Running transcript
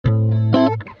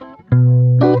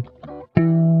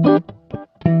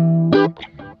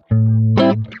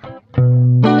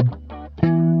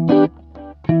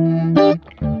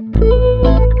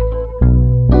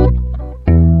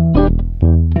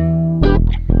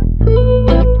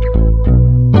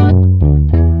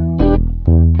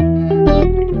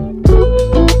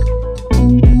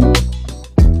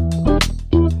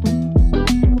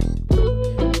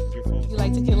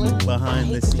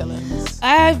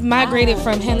downgraded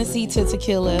from Hennessy to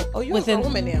tequila. Oh, you a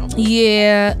woman now?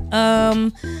 Yeah.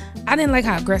 I didn't like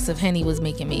how aggressive Henny was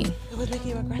making me. It was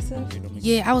making you aggressive?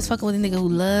 Yeah, I was fucking with a nigga who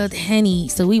loved Henny,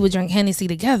 so we would drink Hennessy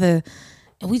together,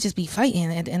 and we just be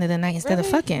fighting at the end of the night instead of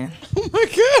fucking. Oh my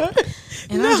God.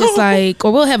 And I'm just like,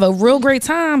 or we'll have a real great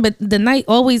time, but the night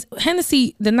always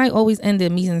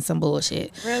ended me in some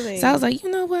bullshit. Really? So I was like, you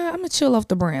know what? I'm gonna chill off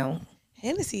the brown.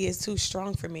 Hennessy is too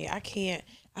strong for me. I can't.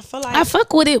 I feel like I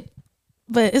fuck with it,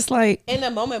 but it's like in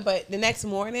the moment, but the next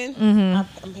morning, I'm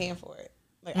paying for it.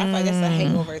 Like I feel like that's a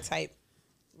hangover type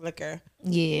liquor.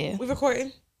 Yeah. We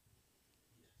recording?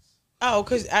 Oh,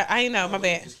 cause I ain't know. My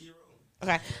bad.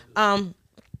 Okay.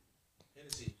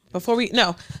 Before you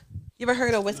ever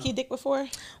heard of whiskey dick before?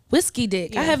 Whiskey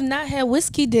dick. Yeah. I have not had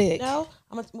whiskey dick. No.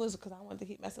 I'm gonna because I wanted to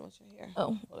keep messing with your hair.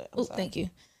 Oh, thank you.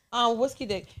 Whiskey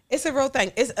dick. It's a real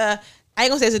thing. It's I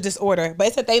ain't gonna say it's a disorder, but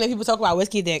it's a thing that people talk about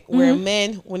whiskey dick, where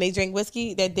men, when they drink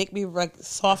whiskey, their dick be like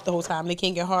soft the whole time. They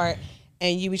can't get hard,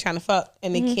 and you be trying to fuck,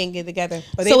 and they can't get together.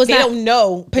 But so they don't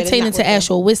know pertaining to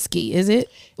actual whiskey, is it?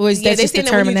 Or is that just the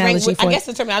terminology for it? I guess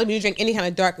the terminology when you drink any kind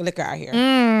of dark liquor out here.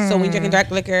 So when you're drinking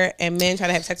dark liquor and men try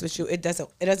to have sex with you, it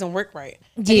doesn't work right.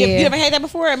 Yeah. You ever had that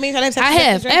before? Men try to have sex I with you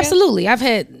have, drinking? absolutely. I've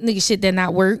had nigga shit that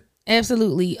not work.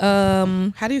 Absolutely.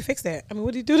 How do you fix that? I mean,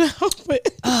 what do you do to help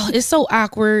it? Oh, it's so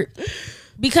awkward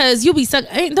because you be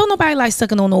sucking. Don't nobody like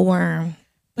sucking on no worm.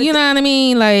 You know what I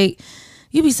mean? Like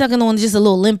you be sucking on just a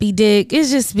little limpy dick.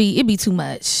 It be too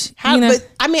much. You know? But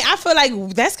I mean, I feel like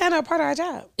that's kind of a part of our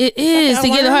job. It is to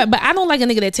get it hard, but I don't like a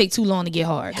nigga that take too long to get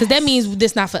hard because that means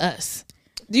this not for us.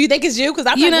 Do you think it's you? Because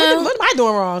I'm like, what am I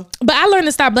doing wrong? But I learned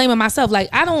to stop blaming myself. Like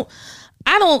I know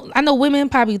women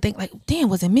probably think like, damn,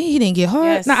 was it me? He didn't get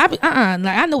hard. Yes. No, like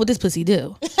I know what this pussy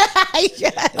do.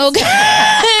 Yes.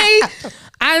 Okay.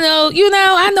 I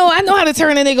know how to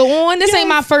turn a nigga on. This ain't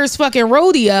my first fucking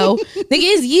rodeo. Nigga,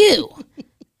 it's you.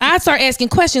 I start asking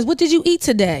questions. What did you eat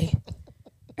today?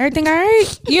 Everything all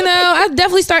right? I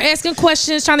definitely start asking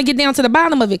questions, trying to get down to the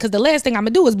bottom of it, because the last thing I'm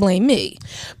gonna do is blame me.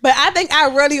 But I think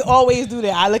I really always do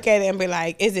that. I look at it and be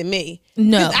like, is it me?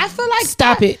 No. I feel like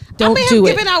stop it. Don't do it. I may have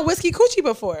given out whiskey coochie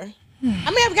before.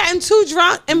 I may have gotten too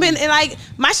drunk and like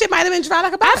my shit might have been dry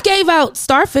like a bottle. I've gave out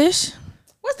starfish.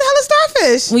 What the hell is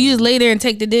starfish? When you just lay there and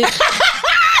take the dick.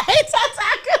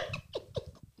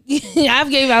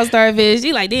 I've gave out starfish.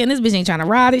 She like, damn, this bitch ain't trying to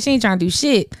ride it. She ain't trying to do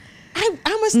shit.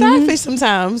 I'm a starfish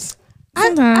sometimes. I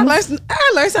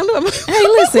learned something about Hey,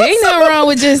 listen, ain't nothing wrong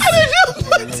with just. I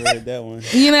heard that one.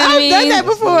 You know what I mean? I've done that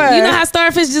before. You know how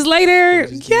starfish just lay there?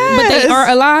 Yes. But they are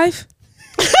alive?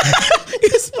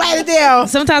 You splat it down.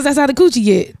 Sometimes that's how the coochie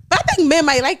get. But I think men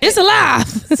might like that. It's alive.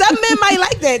 Some men might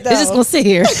like that, though. It's just gonna sit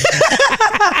here.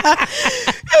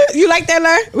 You like that,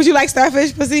 Lur? Would you like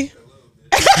starfish, pussy?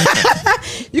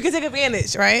 You can take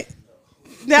advantage, right?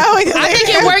 No, I think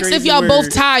it works if y'all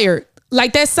both tired.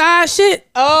 Like that side shit.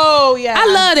 Oh, yeah. I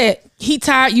love that. He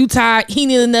tired, you tired. He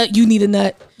need a nut, you need a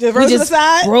nut. Just roll to the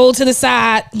side? Roll to the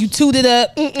side. You toot it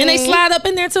up. And they slide up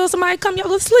in there until somebody come, y'all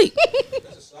go to sleep.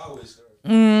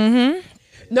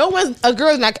 A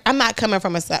girl's not, I'm not coming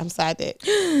from a side dick.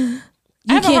 I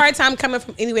have a hard time coming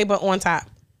from anywhere but on top.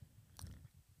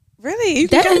 Really?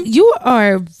 You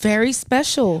are very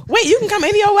special. Wait, you can come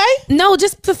any old way? No,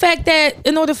 just the fact that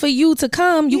in order for you to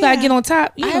come, you gotta get on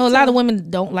top. A lot of women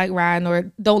don't like riding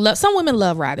or don't love. Some women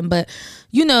love riding, but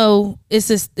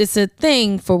it's a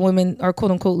thing for women are quote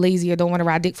unquote lazy or don't want to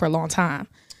ride dick for a long time.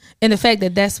 And the fact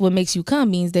that that's what makes you come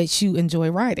means that you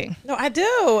enjoy riding. No, I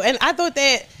do. And I thought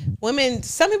that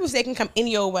some people say they can come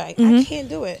any old way. I can't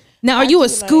do it. Now, are you a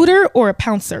scooter or a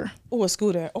pouncer? Oh, a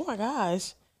scooter. Oh my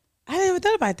gosh. I didn't even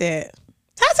thought about that.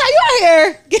 TaTa, you out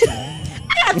here?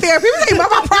 I got therapy. Let me tell you about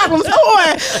my problems. Hold on.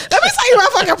 Let me tell you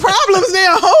about fucking problems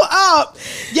now. Hold up.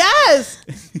 Yes.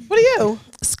 What are you?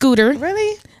 Scooter.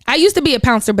 Really? I used to be a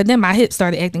pouncer, but then my hip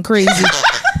started acting crazy.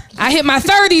 I hit my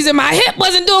 30s and my hip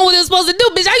wasn't doing what it was supposed to do,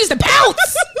 bitch. I used to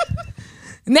pounce.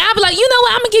 Now I be like, you know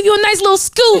what? I'm going to give you a nice little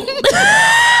scoot.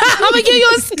 I'm going to give you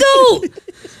a scoot.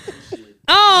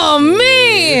 Oh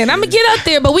man, I'm gonna get up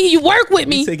there, but you work with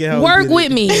me. Work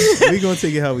with me. We gonna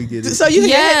take it how we get it. So you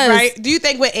get it, right? Do you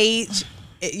think with age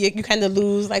you kind of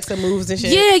lose like some moves and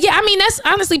shit? Yeah. I mean, that's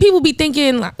honestly people be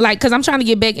thinking like, because I'm trying to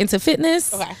get back into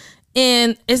fitness,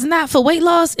 and it's not for weight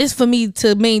loss. It's for me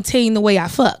to maintain the way I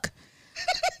fuck.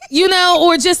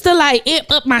 Or just to like amp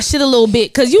up my shit a little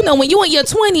bit, because when you in your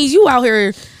 20s, you out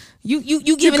here. You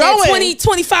giving that 20,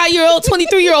 25-year-old,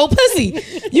 23-year-old pussy.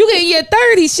 You get your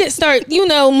 30s, shit start,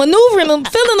 maneuvering,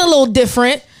 feeling a little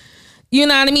different. You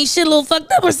know what I mean? Shit a little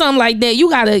fucked up or something like that. You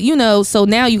gotta, so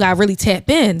now you gotta really tap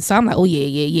in. So I'm like, oh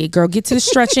yeah, girl, get to the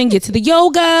stretching, get to the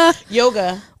yoga.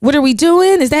 Yoga. What are we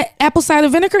doing? Is that apple cider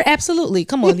vinegar? Absolutely.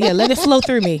 Come on, yeah, let it flow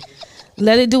through me.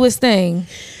 Let it do its thing.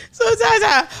 So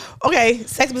TaTa, okay,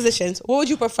 sex positions. What would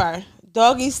you prefer?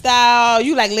 Doggy style?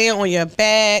 You like laying on your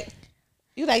back?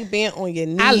 You like being on your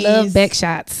knees? I love back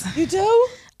shots. You do?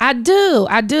 I do.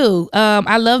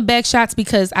 I love back shots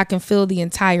because I can feel the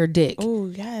entire dick. Oh,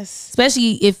 yes.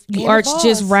 Especially if you arch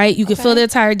just right. You can feel the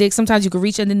entire dick. Sometimes you can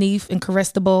reach underneath and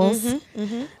caress the balls.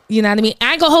 You know what I mean?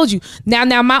 I ain't gonna hold you.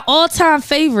 Now my all-time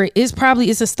favorite is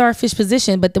probably it's a starfish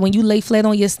position, but then when you lay flat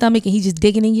on your stomach and he just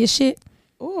digging in your shit.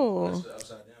 Ooh.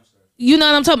 You know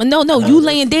what I'm talking about? No, you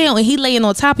laying down and he laying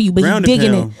on top of you, but he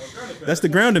digging it. That's the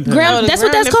grounding pound. That's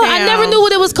what that's called. I never knew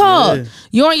what it was called. Yeah.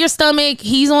 You're on your stomach,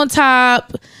 he's on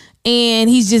top, and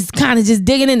he's just kind of just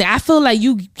digging in there. I feel like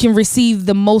you can receive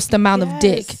the most amount of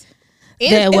dick.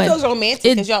 And it feels romantic.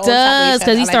 It does,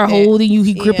 because he start holding you,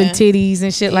 he gripping titties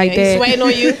and shit like that. He's sweating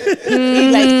on you.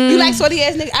 You like sweaty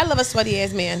ass nigga? I love a sweaty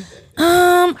ass man.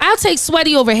 I'll take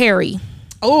sweaty over hairy.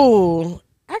 Oh,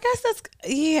 I guess that's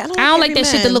I don't like that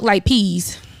shit that look like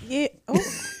peas. Yeah. Oh.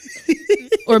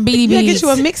 Or BDBs. You get you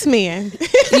a mixed man.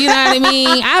 You know what I mean?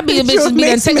 I'd be a bitch to be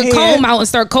gonna take a comb out and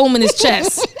start combing his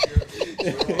chest.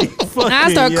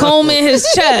 I start combing his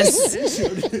chest.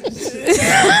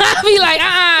 I'd be like,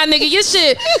 nigga, your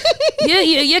shit,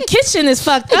 your kitchen is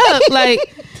fucked up. Like,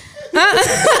 a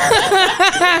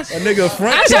nigga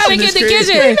front I'm trying to get the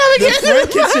kitchen. The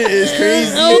front kitchen is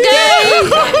crazy.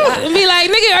 Okay. Be like,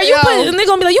 nigga, are you putting? Nigga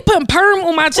gonna be like, you putting perm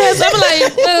on my chest? I'm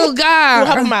like, oh god.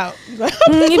 Help him out.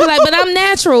 You be like, but I'm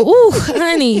natural. Ooh,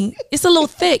 honey, it's a little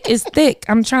thick. It's thick.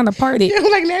 I'm trying to part it. You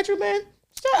don't like natural man?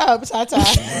 Shut up, TaTa.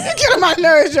 You get on my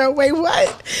nerves, yo. Wait, what?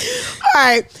 All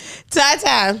right,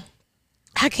 TaTa.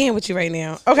 I can't with you right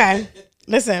now. Okay,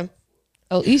 listen.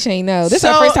 Oh, Isha ain't know. This is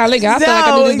our first time linking. I feel like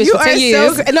I knew this bitch for 10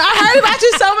 years. No, I heard about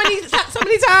you so many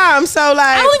times. So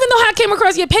like, I don't even know how I came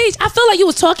across your page. I feel like you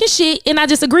was talking shit and I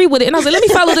just agreed with it. And I was like, let me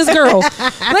follow this girl. like,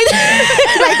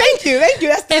 thank you.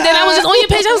 That's and then I was just on your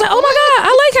page. I was like, oh my God,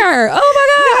 I like her. Oh my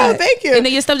God. No, thank you. And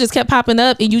then your stuff just kept popping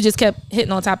up and you just kept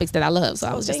hitting on topics that I love. So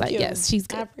I was just like, yes, she's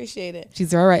good. I appreciate it.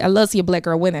 She's all right. I love to see a black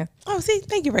girl winning. Oh, see,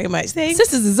 thank you very much. See?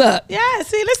 Sisters is up. Yeah,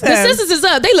 see, listen. The sisters is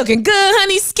up. They looking good,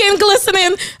 honey. Skin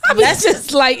glistening. I mean, that's just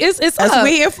like, it's that's what we're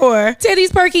here for.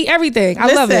 Titties, perky, everything.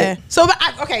 I love it. So,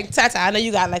 okay, TaTa, I know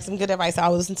you got like some good advice. I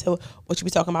always listen to what you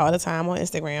be talking about all the time on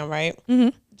Instagram, right?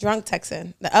 Drunk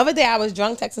texting. The other day I was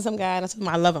drunk texting some guy and I told him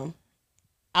I love him.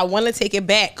 I want to take it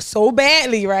back so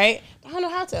badly, right? I don't know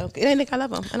how to. It ain't think I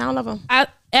love him and I don't love him.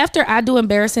 After I do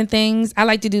embarrassing things, I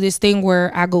like to do this thing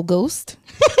where I go ghost.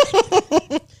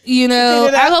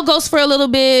 I go ghost for a little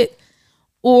bit.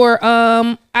 Or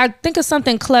I think of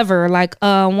something clever. Like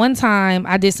one time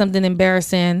I did something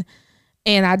embarrassing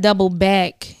and I doubled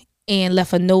back and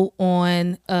left a note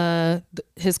on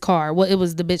his car. Well, it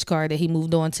was the bitch car that he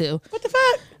moved on to. What the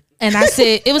fuck? And I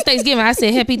said, it was Thanksgiving. I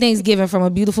said, happy Thanksgiving from a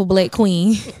beautiful black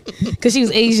queen. Because she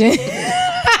was Asian. Yo, you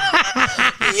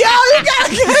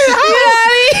gotta get it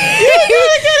home. You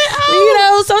gotta get it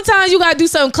home. Sometimes you gotta do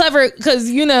something clever because,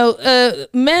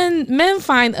 men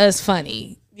find us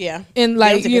funny. Yeah. And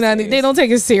like, they don't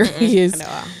take it serious.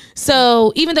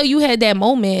 So even though you had that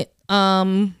moment,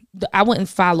 I wouldn't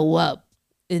follow up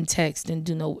in text and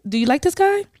do you like this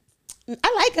guy?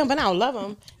 I like him, but I don't love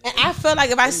him. And I feel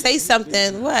like if I say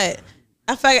something, I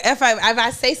feel like if I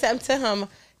say something to him,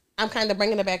 I'm kind of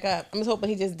bringing it back up. I'm just hoping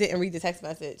he just didn't read the text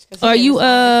message. How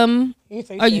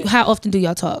often do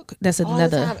y'all talk? That's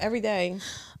another. All the time, every day.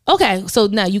 Okay, so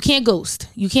now you can't ghost.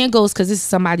 You can't ghost because this is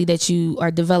somebody that you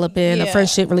are developing a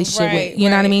friendship relationship with. You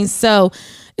know what I mean? So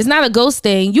it's not a ghost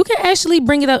thing. You can actually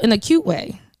bring it up in a cute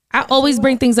way. I always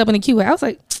bring things up in a cute way. I was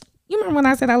like, you remember when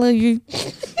I said I love you?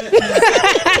 This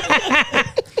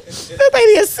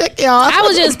lady is sick, y'all. I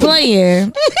was just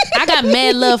playing. I got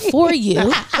mad love for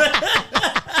you.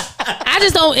 I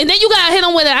just don't. And then you got to hit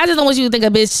them with it. I just don't want you to think a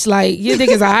bitch like your dick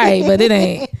is alright, but it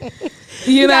ain't.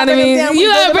 You know what I mean?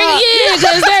 You gotta bring it in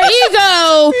because their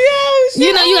ego.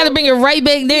 You gotta bring it right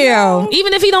back down.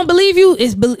 Even if he don't believe you,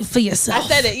 it's for yourself. I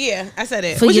said it. Yeah, I said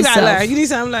it. For what yourself. You gotta learn? You need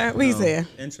something to learn? What you say?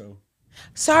 Intro.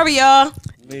 Sorry, y'all.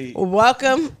 Wait.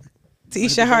 Welcome to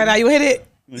Isha Hard Out. You hit it?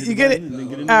 You get it?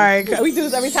 All right. We do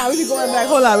this every time. We keep going back.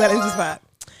 Hold on. We got an empty spot.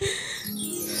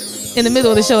 In the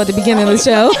middle of the show, at the beginning of the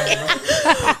show.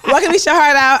 Welcome to Isha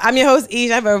Hard Out. I'm your host,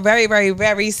 Isha. I have a very, very,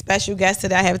 very special guest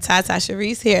today. I have TaTa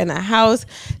Sherise here in the house.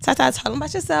 TaTa, tell them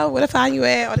about yourself. Where to find you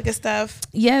at? All the good stuff.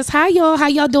 Yes. Hi, y'all. How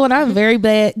y'all doing? I'm very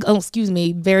bad. Oh, excuse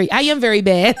me. I am very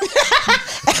bad.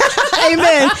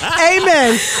 Amen.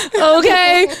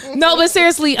 Okay. No, but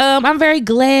seriously, I'm very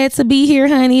glad to be here,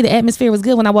 honey. The atmosphere was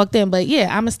good when I walked in. But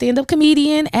yeah, I'm a stand-up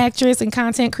comedian, actress, and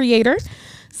content creator.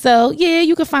 So yeah,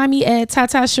 you can find me at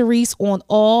TaTa Sherise on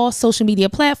all social media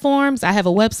platforms. I have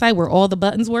a website where all the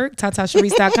buttons work,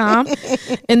 TaTaSherise.com.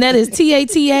 And that is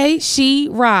TaTA, she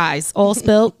rise, all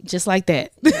spelled just like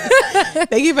that.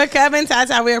 Thank you for coming,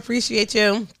 TaTa. We appreciate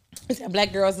you.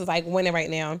 Black girls is like winning right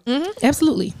now. Mm-hmm.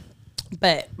 Absolutely.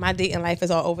 But my dating life is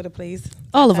all over the place.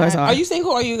 All of us are. Are you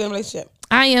single or are you in a relationship?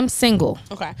 I am single.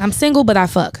 Okay. I'm single, but I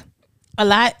fuck. A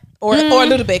lot? Or a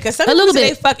little bit? Because some people say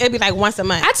they fuck, it'd be like once a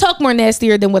month. I talk more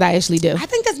nastier than what I actually do. I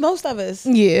think that's most of us.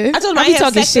 Yeah. I told him I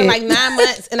had sex in like 9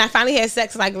 months, and I finally had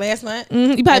sex like last month.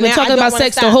 You probably been talking about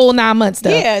sex the whole 9 months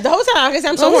though. Yeah, the whole time. Because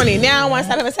I'm so horny. Now I want to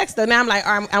start having sex though. Now I'm like,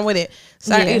 I'm with it.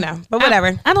 So, you know, but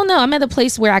whatever. I don't know. I'm at a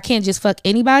place where I can't just fuck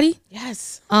anybody.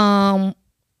 Yes.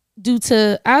 Due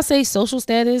to, I'll say social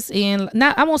status and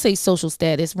I won't say social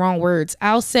status, wrong words.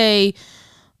 I'll say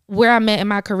where I'm at in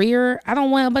my career. I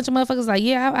don't want a bunch of motherfuckers like,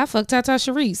 yeah, I fuck TaTa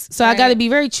Sherise. So I got to be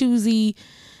very choosy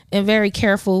and very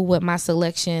careful with my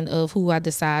selection of who I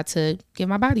decide to give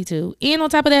my body to. And on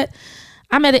top of that,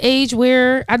 I'm at an age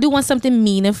where I do want something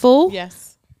meaningful.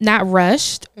 Yes. Not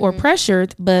rushed or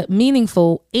pressured, but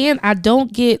meaningful. And I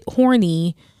don't get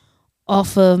horny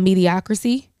off of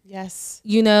mediocrity. Yes.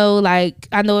 You know, like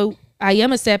I know I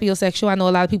am a sapiosexual. I know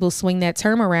a lot of people swing that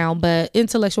term around, but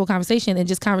intellectual conversation and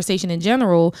just conversation in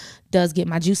general does get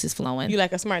my juices flowing. You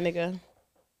like a smart nigga.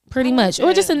 Pretty much.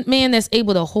 Or just a man that's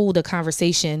able to hold a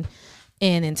conversation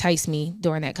and entice me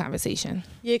during that conversation.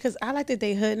 Yeah, because I like to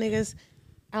date hood niggas.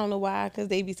 I don't know why, because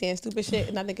they be saying stupid shit,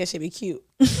 and I think that should be cute.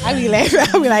 I be laughing.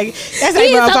 I be like, that's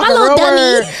like a fucking real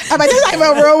word. I'm like, that's like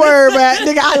a real word, but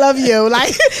nigga, I love you.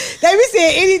 Like, they be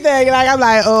saying anything, like, I'm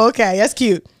like, oh, okay, that's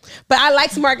cute. But I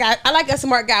like smart guy. I like a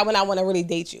smart guy when I want to really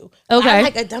date you. Okay. I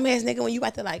like a dumbass nigga when you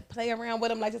got to like play around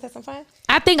with him, like just have some fun.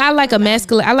 I think I like a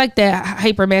masculine. I like that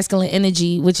hyper masculine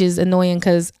energy, which is annoying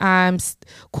because I'm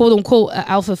quote unquote an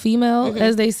alpha female,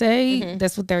 as they say.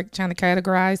 That's what they're trying to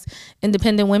categorize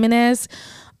independent women as.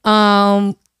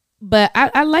 But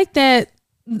I like that.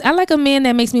 I like a man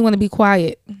that makes me want to be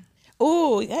quiet.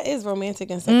 Ooh, that is romantic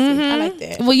and sexy. I like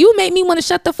that. Will you make me want to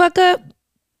shut the fuck up?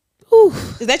 Ooh.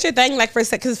 Is that your thing? Like for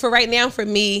because for right now, for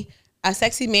me, a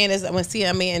sexy man is when see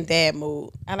a man in dad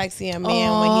mood. I like seeing a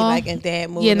man when he like in dad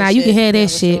mood. Yeah, now you can have that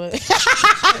shit.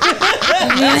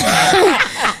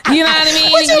 You know what I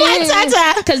mean? What you like,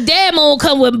 TaTa? Because dad mood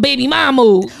come with baby mom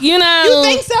mood. You know? You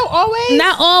think so? Always?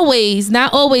 Not always.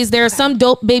 Not always. There are some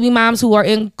dope baby moms who are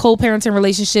in co-parenting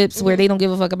relationships where they don't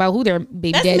give a fuck about who their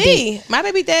baby That's dad me. did. My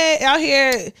baby dad out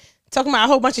here talking about a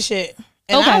whole bunch of shit.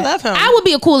 And I love him. I would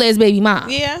be a cool ass baby mom.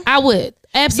 Yeah. I would. You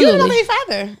Absolutely. don't know my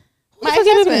father. My fuck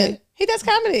your baby ex-husband. He does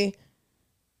comedy.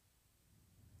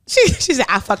 She said,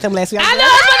 I fucked him last week. I know.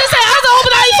 I was about to say, I was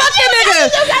hoping I fuck that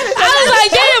nigga. I was like,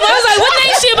 damn. I was like, what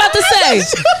name she about to say?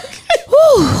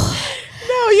 Whew.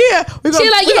 No, yeah.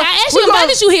 She like, yeah, I actually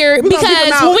invited you here because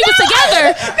when we was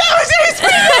together,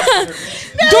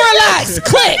 door locks,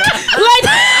 click. Like,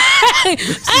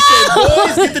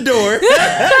 Boys, get the door.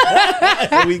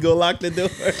 We go lock the door.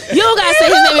 You don't gotta say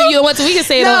his name if you don't want to. We can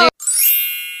say it on air.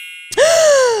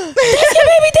 That's your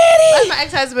baby daddy. That's my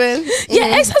ex-husband.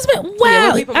 Yeah, ex-husband. Wow.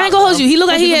 Yeah, I ain't gonna hold you. He look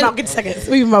like he had. Get seconds.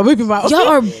 Weep him out. Y'all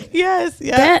are. Yes.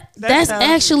 That's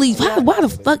actually why the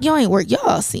fuck y'all ain't work.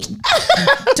 Y'all seem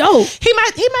dope. He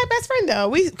my best friend though.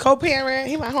 We co-parent.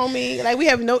 He my homie. Like we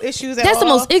have no issues at all. That's the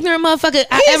most ignorant motherfucker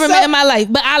I ever met in my life.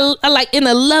 But I like in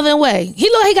a loving way. He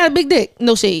look like he got a big dick.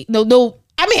 No shade. No.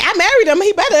 I mean, I married him.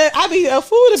 He better. I be a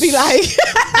fool to be like. I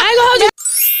ain't gonna hold you.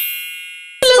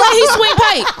 He look like he swing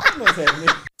pipe.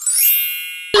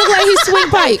 He look like he swing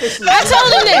pipe. I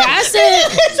told him that. I said,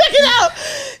 check it out.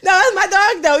 No, that's my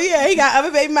dog though. Yeah, he got other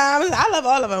baby moms. I love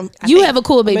all of them. You have a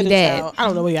cool baby dad. I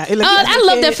don't know what y'all. I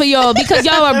love that for y'all because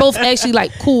y'all are both actually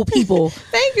like cool people.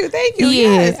 Thank you. Yeah,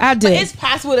 yes. I do. But it's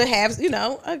possible to have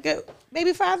a good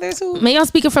baby fathers who. Man, I'm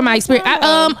speaking from my experience.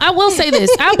 I will say this.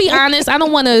 I'll be honest. I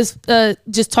don't want to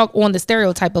just talk on the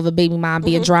stereotype of a baby mom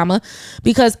being drama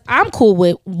because I'm cool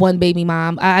with one baby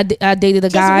mom. I dated a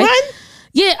guy. One?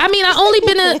 Yeah, I mean,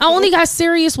 I only got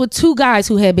serious with 2 guys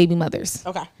who had baby mothers.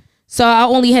 Okay. So I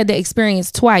only had the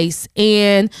experience twice,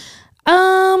 and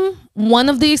one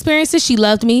of the experiences, she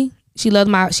loved me. She loved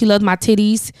my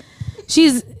titties.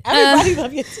 She's everybody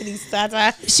love your titties,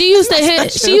 TaTa. She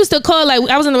used to call, like,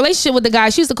 I was in a relationship with the guy.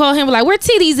 She used to call him like, where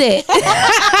titties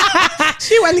at?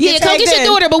 She wanted to get tagged come get your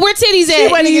daughter, but where titties at? She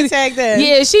wanted to get tagged in.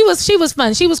 Yeah, she was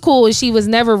fun. She was cool, and she was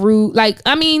never rude. Like,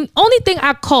 I mean, only thing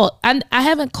I caught, I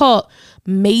haven't caught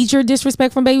major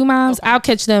disrespect from baby moms. I'll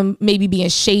catch them maybe being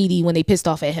shady when they pissed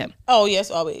off at him. Oh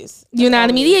yes, always. You know what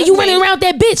I mean? Yeah, you running around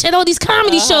that bitch at all these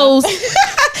comedy shows.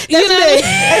 You know what I mean?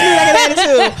 That's me like an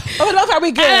attitude. Oh, love how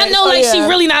we good. And I know, like, she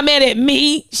really not mad at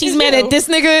me. She's mad at this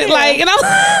nigga. Yeah. Like, and I'm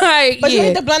like, but you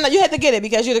had to blend. You had to get it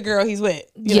because you're the girl he's with.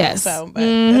 Yes. Know, so, but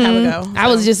that's how we go. I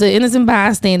was just an innocent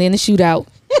bystander in the shootout.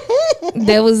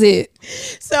 That was it.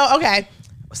 So okay,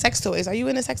 sex toys. Are you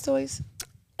into sex toys?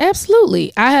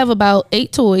 Absolutely. I have about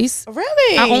 8 toys.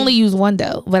 Really? I only use one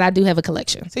though, but I do have a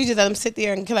collection. So you just let them sit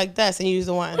there and collect dust and you use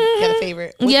the one. Get a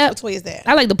favorite. What toy is that?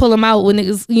 I like to pull them out when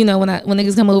niggas, you know, when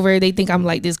niggas come over, they think I'm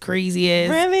like this crazy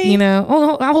ass. Really? You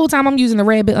know, the whole time I'm using the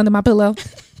rabbit under my pillow.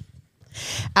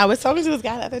 I was talking to this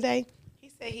guy the other day. He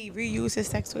said he reused his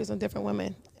sex toys on different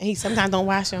women and he sometimes don't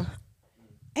wash them.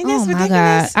 And that's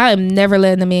ridiculous. God, I am never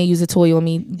letting a man use a toy on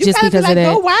me just because of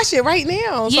that. Go wash it right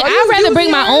now. Yeah, I'd rather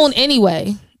bring my own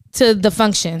anyway to the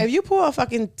function. If you pull a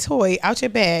fucking toy out your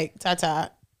bag, TaTa,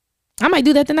 I might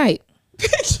do that tonight.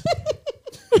 Because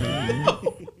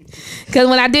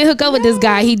when I did hook up with this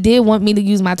guy, he did want me to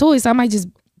use my toy, so I might just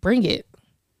bring it.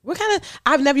 What kind of?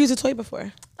 I've never used a toy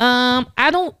before. I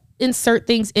don't insert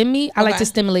things in me. I like to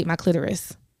stimulate my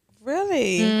clitoris.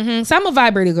 Really? Mm-hmm. So I'm a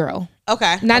vibrator girl.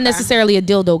 Okay. Not necessarily a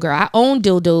dildo girl. I own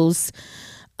dildos.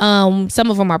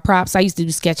 Some of them are props. I used to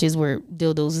do sketches where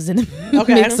dildos is in the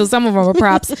mix, so some of them are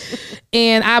props.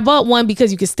 And I bought one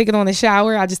because you could stick it on the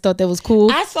shower. I just thought that was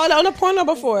cool. I saw that on a porno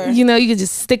before. You know, you could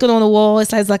just stick it on the wall.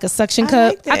 It's like a suction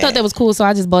cup. Like that. I thought that was cool, so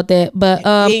I just bought that. But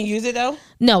you didn't use it though?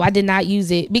 No, I did not use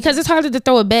it because it's harder to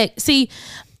throw it back. See,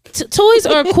 toys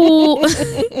are cool.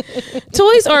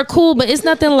 Toys are cool, but it's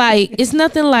nothing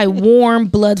like warm,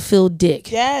 blood-filled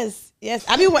dick. Yes,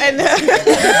 I be wanting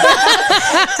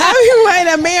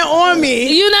a man on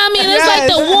me. You know what I mean? It's like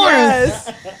the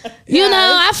warmth. You know,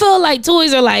 I feel like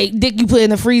toys are like dick you put in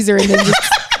the freezer and then just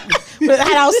put it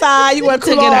outside. You want to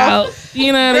cool it out.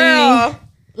 You know what I mean?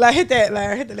 Like hit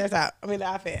the laptop. I mean the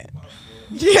iPad.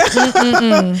 Yeah.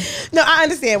 No, I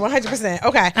understand 100%.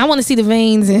 Okay. I want to see the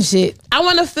veins and shit. I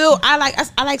want to feel. I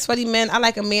like sweaty men. I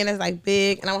like a man that's like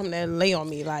big, and I want him to lay on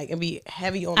me like and be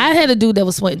heavy on me. I had a dude that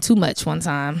was sweating too much one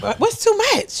time. What's too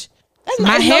much?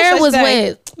 My hair was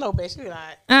wet. No, bitch, you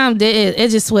not. I'm dead. It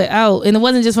just sweat out, and it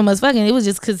wasn't just from us fucking. It was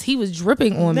just because he was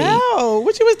dripping on me. No,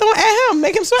 what you was doing at him?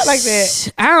 Make him sweat like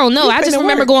that? I don't know. I just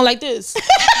remember going like this. You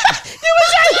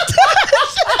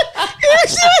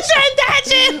was trying to dodge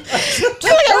it.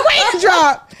 Like a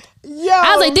raindrop. Yo,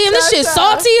 I was like, damn, this shit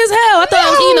salty as hell. I thought I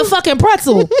was eating a fucking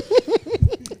pretzel.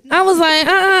 I was like,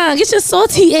 get your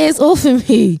salty ass off of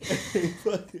me.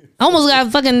 I almost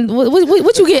got fucking,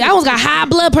 what you get? I almost got high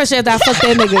blood pressure after I fucked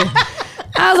that nigga.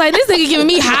 I was like, this nigga giving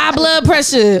me high blood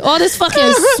pressure. All this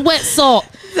fucking sweat salt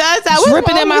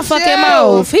dripping in my fucking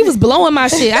mouth. He was blowing my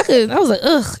shit. I was like,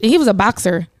 ugh. And he was a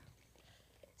boxer.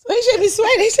 So he should be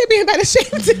sweating. He should be in better shape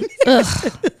than me. Ugh.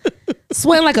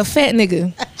 Sweating like a fat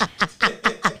nigga.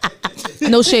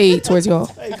 No shade towards y'all.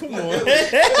 Hey, come on. No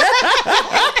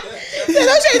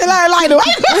shade to Lionel.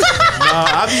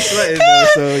 I be sweating though,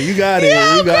 so you got it.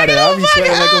 You got it. I be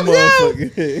sweating like a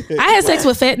motherfucker. I had sex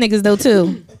with fat niggas though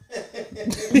too.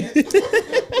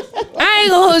 I ain't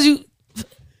gonna hold you.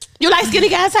 You like skinny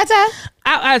guys, TaTa?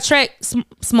 I attract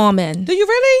small men. Do you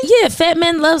really? Yeah, fat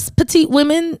men loves petite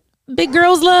women. Big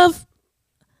girls love.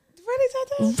 Really,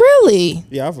 TaTa? Really?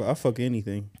 Yeah, I fuck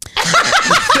anything. No, we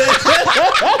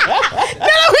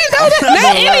know that.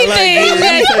 Not anything. Like,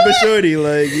 any type of shorty,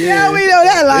 like Yeah, we know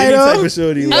that, any Lionel. type of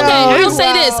shorty. Okay, Like, I'll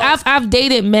say this. I've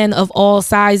dated men of all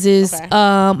sizes. Okay.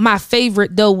 My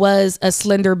favorite though was a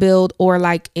slender build or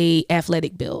like a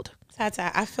athletic build.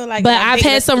 TaTa, I feel like. But I've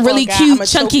had some really cute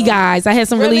chunky guys. I had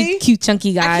some really Really? cute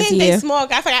chunky guys. I can't Yeah. date small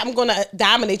guys. I feel like I'm gonna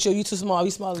dominate you. You too small. You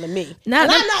smaller than me. Nah,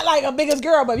 And nah. I'm not like a biggest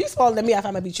girl, but if you smaller than me, I feel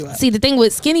I'm gonna beat you up. See, the thing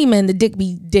with skinny men, the dick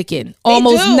be dicking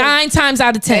almost do. 9 times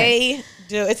out of 10. They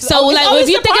do. It's So it's like always if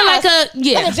you're thinking like surprise.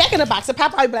 a like a Jack in the Box, a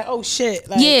pop probably be like, oh shit.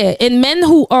 Like, yeah, and men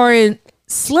who are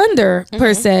slender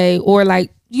per se, or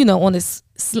like on the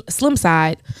slim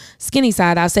side, skinny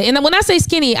side, I'll say. And when I say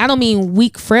skinny, I don't mean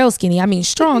weak, frail skinny. I mean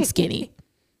strong skinny.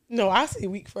 No, I see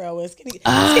weak frail and skinny. Okay,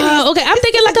 I'm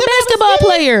thinking like a basketball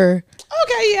player.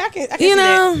 Okay, yeah, I can You see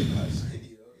know, that.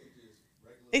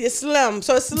 It's slim,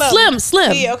 so it's slim.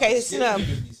 slim. Yeah, okay, it's slim.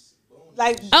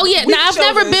 Like, Oh yeah, weak now I've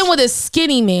never shoulders. been with a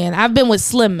skinny man. I've been with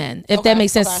slim men, if that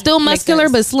makes sense. okay. Still Makes muscular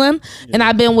sense. but slim. And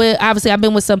I've been with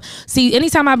some. See,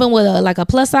 anytime I've been with a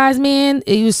plus size man,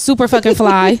 he was super fucking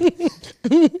fly.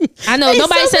 I know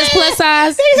nobody so says bad. plus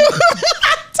size.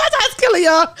 TaTa's killing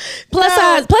y'all. Plus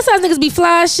size niggas be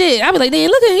fly as shit. I be like, damn,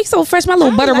 look at him. He's so fresh, my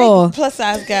little butterball. Like plus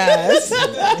size guys.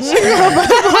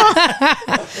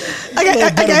 Okay.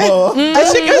 A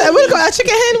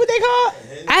chicken hen, what they call?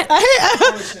 A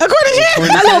Cornish hen.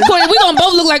 My little Cornish. We gonna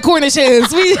both look like Cornish hens.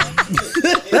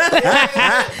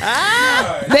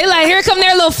 They like, here come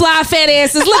their little fly fat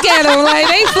asses. Look at them, like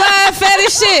they fly fat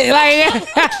as shit. Like,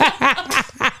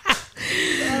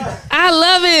 I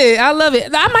love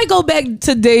it. I might go back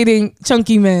to dating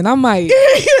chunky men. I might.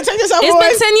 It's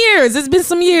been 10 years. It's been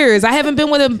some years. I haven't been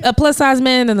with a plus size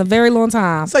man in a very long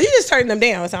time. So you just turning them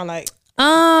down, it sound like.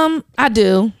 I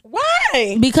do.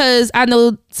 Why? Because I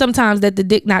know sometimes that the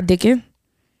dick not dicking.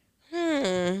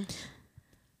 I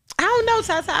don't know,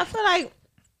 TaTa. I feel like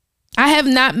I have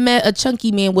not met a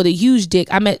chunky man with a huge dick.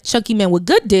 I met chunky men with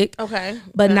good dick. Okay.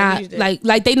 But not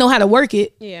like they know how to work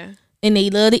it. Yeah. And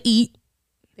they love to eat.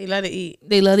 They love to eat.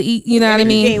 You know what I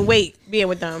mean? You gain weight being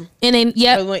with them. And then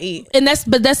eat. And that's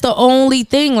the only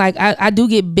thing. Like I do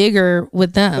get bigger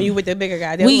with them. When you with the bigger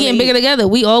guy, we getting bigger together.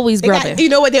 We always grubbing. You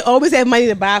know what? They always have money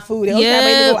to buy food. They always have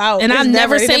money to go out. And I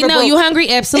never say no. You hungry?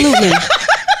 Absolutely.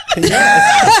 Can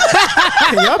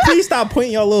y'all please stop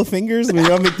pointing y'all little fingers when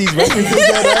y'all make these references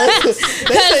at us?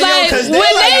 Because like when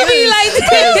they be like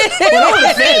this. When I'm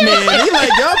a fat man, he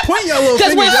like, y'all point y'all little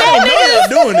fingers. Because when fat niggas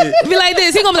doing it. Be like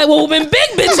this, he gonna be like, well, when big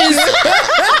bitches.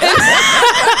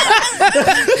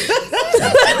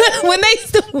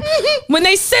 when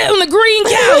they sit on the green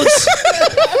couch.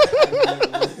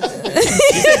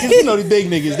 You know the big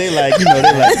niggas, they like this.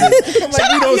 I'm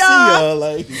like, we don't see y'all.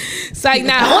 Like, it's like,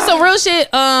 nah, on some real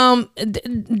shit,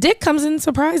 dick comes in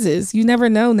surprises. You never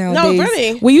know nowadays. No,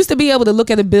 really? We used to be able to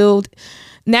look at a build.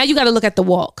 Now you got to look at the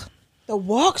walk. The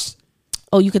walks?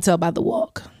 Oh, you can tell by the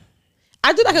walk.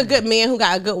 I do like a good man who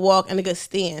got a good walk and a good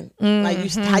stand. Like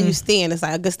how you stand, it's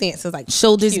like a good stance. It's like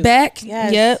shoulders cute. back.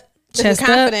 Yes. Yep. Chest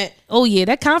confident. Up. Oh yeah,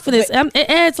 that confidence. It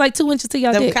adds like 2 inches to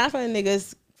your dick. The confident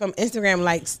niggas from Instagram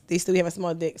likes they still have a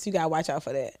small dick, so you gotta watch out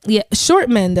for that. Yeah, short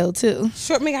men though too.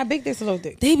 Short men got big dicks, a little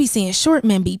dick. They be saying short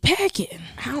men be packing.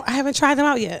 I haven't tried them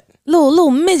out yet.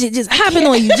 Little midget just hopping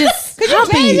on you, just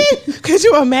humping you. Could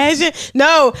you imagine?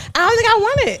 No, I don't think I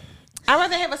want it. I'd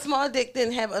rather have a small dick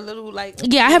than have a little like.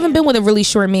 Yeah, I haven't been with a really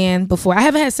short man before. I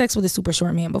haven't had sex with a super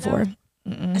short man before.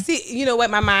 No. See, you know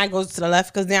what? My mind goes to the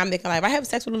left because now I'm thinking like, if I have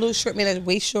sex with a little short man that's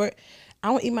way short, I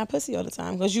don't eat my pussy all the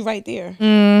time because you right there.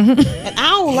 And I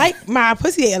don't like my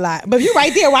pussy a lot. But if you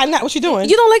right there, why not? What you doing?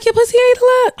 You don't like your pussy ate a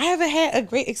lot? I haven't had a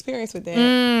great experience with that.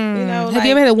 You know, have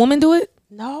you ever had a woman do it?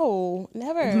 No,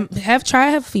 never. Have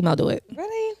a female do it.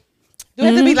 Really? Do it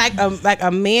have to be like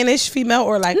a mannish female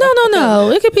or like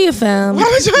no. It could be a femme. Why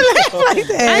would you laugh like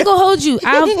that? I ain't gonna hold you.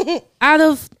 Out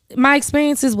of my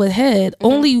experiences with head,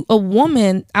 only a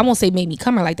woman, I won't say made me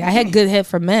come like that. I had good head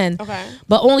for men. Okay.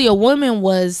 But only a woman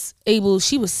was able,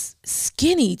 she was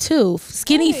skinny too.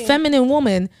 Skinny, feminine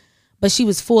woman, but she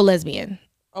was full lesbian.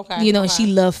 Okay. You know, and she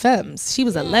loved femmes. She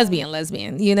was a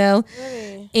lesbian, you know?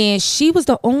 Really? And she was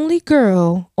the only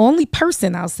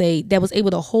person I'll say that was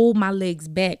able to hold my legs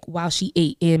back while she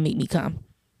ate and make me come.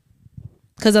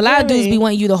 Because a lot of dudes be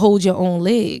wanting you to hold your own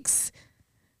legs.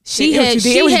 She had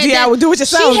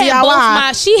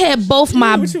both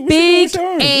my big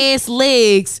ass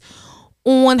legs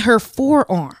on her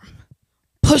forearm,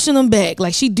 pushing them back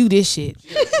like she do this shit.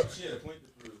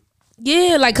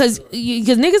 Yeah, like cause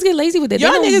niggas get lazy with that.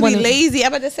 Y'all niggas be lazy. I'm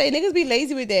about to say niggas be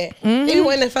lazy with that. They be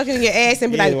wanting to fucking your ass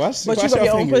and be like, but you got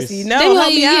your own pussy. No, they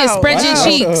help me out. Spread your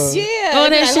cheeks. Yeah, all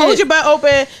that shit. Hold your butt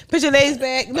open, put your legs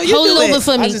back. No, you hold do it open it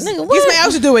for me. Get somebody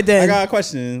else to do it then. I got a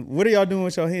question. What are y'all doing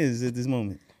with your hands at this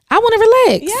moment? I want to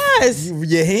relax. Yes.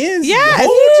 Your hands? Yes.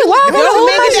 Why would you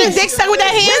make that dick suck with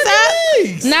that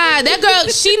hands up? Nah, that girl,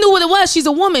 she knew what it was. She's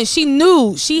a woman. She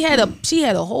knew. She had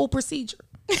a whole procedure.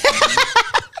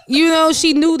 You know,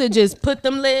 she knew to just put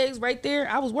them legs right there.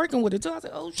 I was working with her too. I was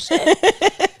like, oh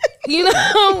shit. You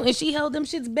know, and she held them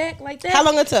shits back like that. How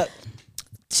long it took?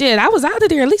 Shit, I was out of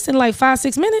there at least in like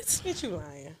 5-6 minutes. Get you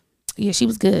lying. Yeah, she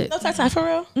was good. No TaTa for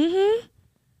real? Mm-hmm.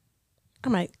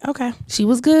 I'm like, okay. She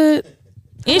was good.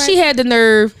 And she had the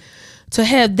nerve to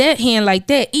have that hand like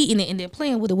that, eating it and then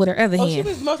playing with it with her other hand. She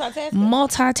was multitasking.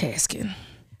 Multitasking.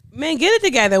 Man, get it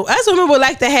together. Us women would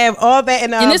like to have all that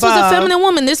in our And this was a feminine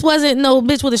woman. This wasn't no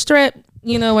bitch with a strap,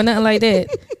 you know, or nothing like that.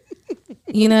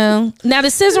 You know. Now the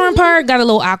scissoring part got a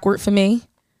little awkward for me.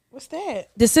 What's that?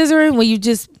 The scissoring when you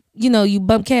just, you know, you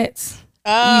bump cats.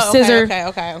 Oh, you scissor.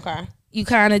 Okay. You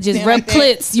kind of just rub like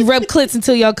clits. You rub clits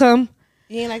until y'all come.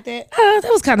 You ain't like that? That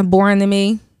was kind of boring to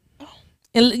me.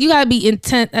 And you gotta be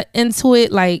into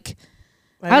it, like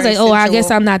I was like, oh, I guess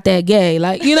I'm not that gay.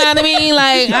 Like, you know what I mean?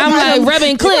 Like, I'm like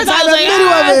rubbing clips. I was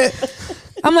like,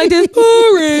 I'm like, this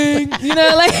boring. You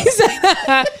know, like,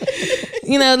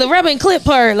 you know, the rubbing clip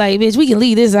part, like, bitch, we can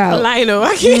leave this out. Lionel,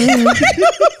 I can't.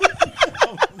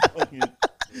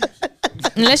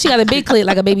 Unless she got a big clit,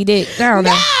 like a baby dick. I don't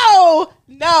know.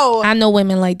 No. I know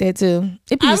women like that too.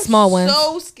 It be the small ones. I'm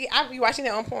so scared. I be watching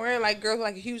that on porn, like girls with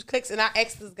like huge clicks, and I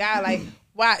asked this guy, like,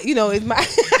 why, you know, is my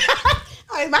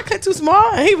is my clit too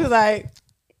small? And he was like,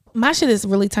 my shit is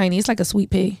really tiny. It's like a sweet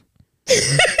pea.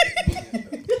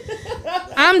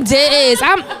 I'm dead ass.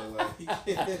 I'm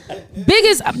big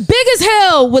as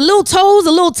hell with little toes,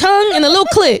 a little tongue, and a little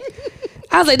clit.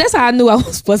 I was like, that's how I knew I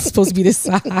was supposed to be this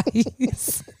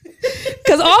size.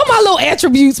 Cause all my little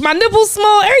attributes, my nipples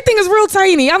small, everything is real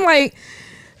tiny. I'm like,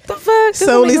 the fuck?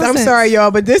 So, Lisa, I'm sorry, y'all,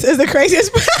 but this is the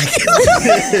craziest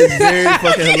podcast. It's very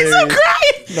fucking hilarious. I'm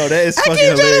crying. No, that is fucking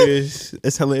hilarious.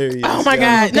 It's hilarious. Oh my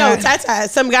God. No, TaTa.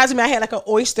 Some guys with me, I had like an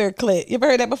oyster clit. You ever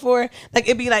heard that before? Like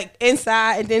it'd be like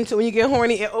inside, and then when you get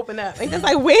horny, it open up. And that's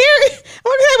like weird.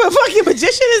 What type of fucking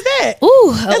magician is that?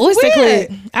 Ooh, an oyster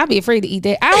clit. I'd be afraid to eat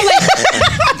that. I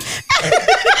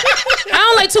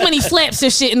don't like too many flaps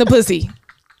and shit in the pussy.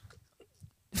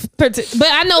 But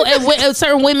I know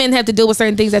certain women have to deal with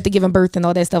certain things after giving birth and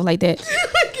all that stuff like that.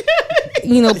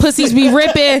 You know, pussies be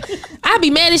ripping. I be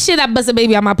mad as shit. I bust a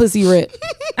baby out my pussy rip.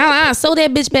 I sew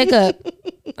that bitch back up.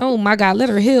 Oh my God, let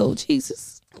her heal.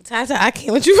 Jesus. TaTa, I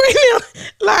can't with you right now.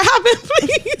 Like, hop in,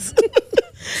 please.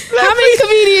 How many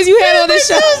comedians you had on the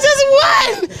show? Just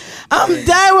one. I'm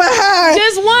done with her.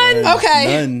 Just one? Okay.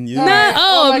 None. Yeah. None.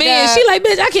 Oh man, God. she like,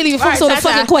 bitch, I can't even focus on the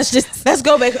fucking questions. Let's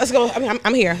go, babe. Let's go.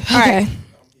 I'm here. All Okay. right.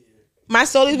 My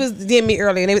solis was DMing me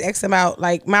earlier, and they was asking about,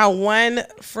 like, my one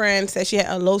friend said she had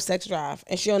a low sex drive,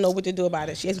 and she don't know what to do about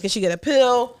it. She asked, can she get a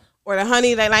pill or the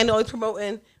honey like I know is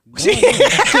promoting? Do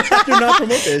not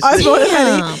promote this.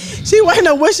 Honey. She want to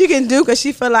know what she can do because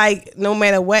she feel like no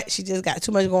matter what, she just got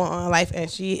too much going on in life,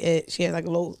 and she has like a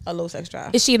low sex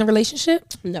drive. Is she in a relationship?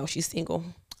 No, she's single.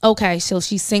 Okay, so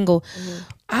she's single.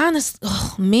 Honest,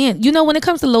 oh man, you know, when it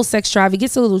comes to low sex drive, it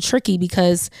gets a little tricky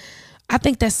because I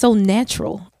think that's so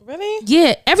natural. Really?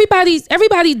 Yeah,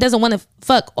 everybody doesn't want to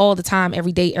fuck all the time,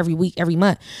 every day, every week, every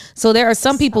month. So there are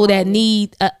some people that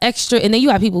need an extra, and then you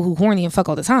have people who horny and fuck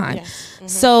all the time.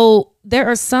 Yes. So there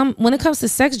are some, when it comes to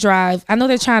sex drive, I know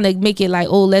they're trying to make it like,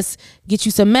 oh, let's get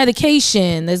you some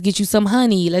medication, let's get you some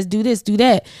honey, let's do this, do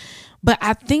that. But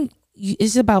I think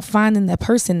it's about finding that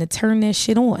person to turn that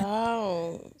shit on.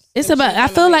 Oh. It's about, I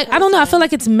feel like, I don't know, I feel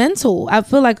like it's mental. I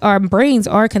feel like our brains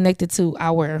are connected to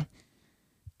our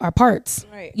parts,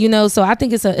 right? You know, so I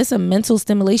think it's a mental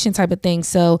stimulation type of thing.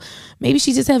 So maybe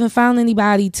she just haven't found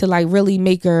anybody to like really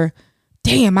make her,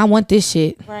 damn, I want this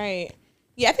shit. Right.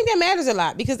 Yeah, I think that matters a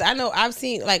lot because I know I've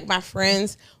seen like my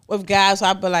friends with guys, so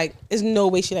I'd be like, there's no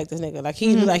way she like this nigga. Like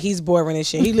he look like he's boring and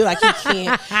shit. He look like he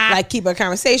can't like keep a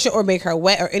conversation or make her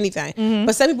wet or anything.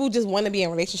 But some people just want to be in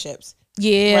relationships.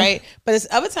 Yeah. Right. But it's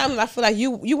other times I feel like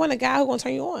you want a guy who's gonna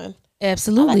turn you on.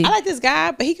 Absolutely. I like this guy,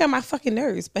 but he got my fucking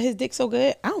nerves. But his dick's so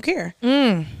good, I don't care.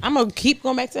 I'm gonna keep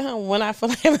going back to him when I feel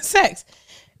like having sex.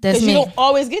 That's me. You don't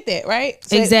always get that, right?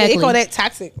 So exactly. They call that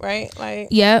toxic, right? Like,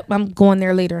 yeah, I'm going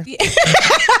there later. Yeah.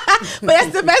 But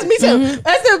that's the best. Me too.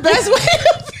 That's the best way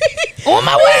to be. On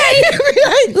my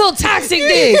way. Little toxic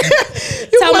dick.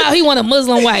 Talking about he want a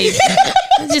Muslim wife.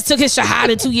 He just took his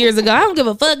shahada 2 years ago. I don't give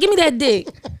a fuck. Give me that dick.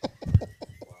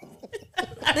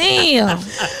 Damn.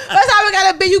 That's how it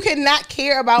gotta be. You cannot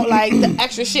care about like the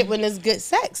extra shit when there's good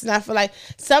sex. And I feel like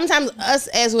sometimes us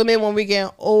as women, when we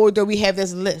get older, we have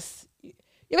this list. You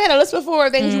ever had a list before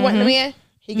of things you want in a man?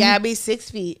 He gotta be 6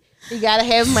 feet. He gotta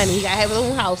have money. He gotta have his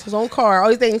own house, his own car, all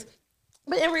these things.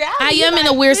 But in reality, I am in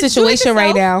a weird situation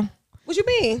right now. What you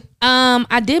mean?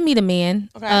 I did meet a man.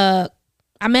 Okay.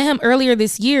 I met him earlier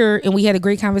this year, and we had a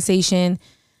great conversation.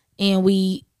 And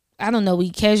we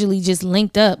casually just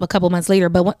linked up a couple months later.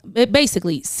 But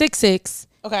basically, 6'6".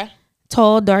 Okay.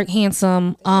 Tall, dark,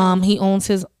 handsome. He owns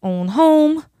his own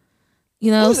home. You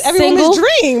know, everyone's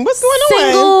dream. What's going on?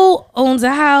 Single, owns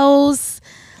a house.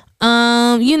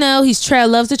 You know,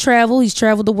 loves to travel. He's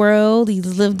traveled the world.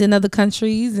 He's lived in other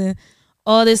countries and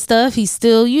all this stuff. He's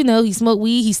still, you know, he smoked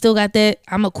weed. He still got that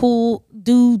I'm a cool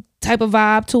dude type of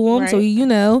vibe to him. Right. So you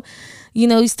know,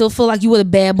 he still feel like you were a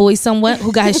bad boy somewhat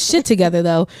who got his shit together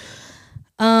though.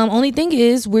 Only thing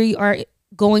is we are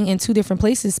going in two different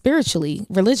places spiritually,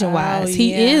 religion wise. Oh,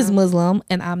 he is Muslim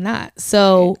and I'm not.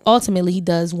 So ultimately he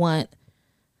does want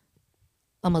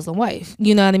a Muslim wife.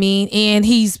 You know what I mean? And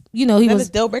he's, you know, he was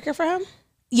a deal breaker for him?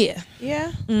 Yeah.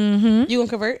 Yeah. Mm-hmm. You gonna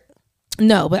convert?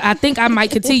 No, but I think I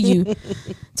might continue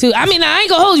to. I mean, I ain't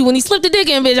gonna hold you. When he slipped the dick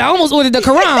in, bitch, I almost ordered the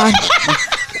Quran.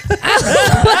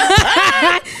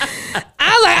 I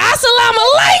was like, assalamu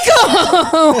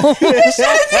alaikum.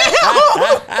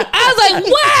 I was like,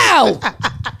 wow.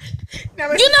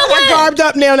 You know what? Garbed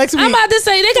up now next week. I'm about to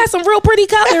say they got some real pretty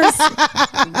colors.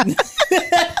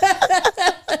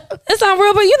 It's not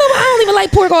real, but you know what? I don't even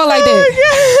like pork all like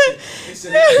that.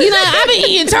 You know, I've been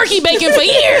eating turkey bacon for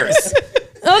years.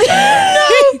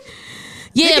 Okay.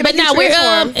 Yeah, but now we're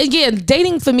again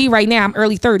dating for me right now. I'm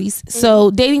early 30s,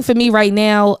 so dating for me right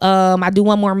now. I do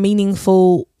want more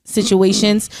meaningful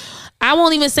situations. I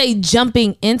won't even say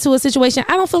jumping into a situation.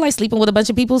 I don't feel like sleeping with a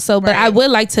bunch of people. So, but I would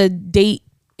like to date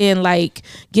and like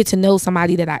get to know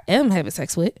somebody that I am having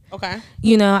sex with. Okay.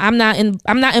 You know, I'm not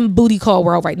in booty call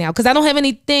world right now because I don't have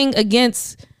anything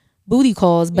against booty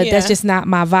calls, but that's just not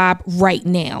my vibe right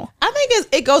now. I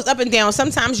think it goes up and down.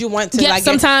 Sometimes you want to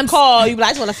sometimes call. You be like,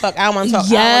 I just want to fuck. I don't want to talk. I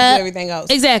don't want to do everything else.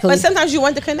 Exactly. But sometimes you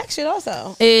want the connection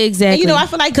also. Exactly. And, you know, I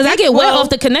feel like because I get wet off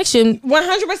the connection.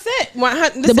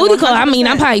 100%. The booty call. I mean,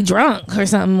 I'm probably drunk or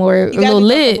something or a little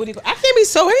lit. I can't be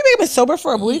sober. Have you been sober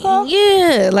for a booty call?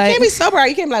 Yeah, like you can't be sober.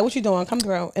 You can't be like, what you doing? Come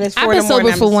through. And it's 4 I've been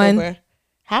sober for one. Sober.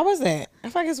 How was that? I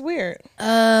feel like it's weird.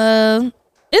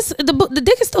 It's the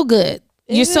dick is still good.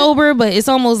 You're sober, but it's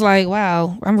almost like,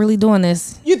 wow, I'm really doing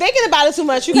this. You're thinking about it too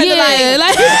much. You got to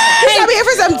like I'm here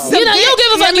for some you know, you don't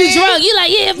give a fuck. You drunk. You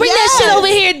like, yeah, bring that shit over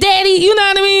here, daddy. You know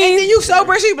what I mean? And then you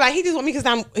sober, she be like, he just want me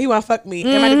because he want to fuck me.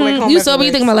 You sober,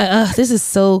 you thinking about like, this is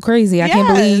so crazy. I can't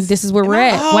believe this is where we're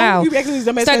at. Wow. You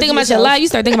start thinking about your life. You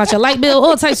start thinking about your light bill,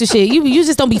 all types of shit. You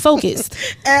just don't be focused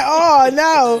at all.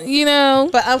 No, you know.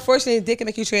 But unfortunately, dick can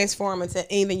make you transform into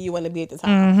anything you want to be at the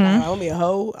time. Like, I want to be a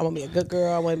hoe. I want to be a good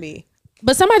girl. I want to be.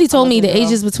 But somebody told me the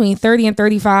ages between 30 and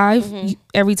 35,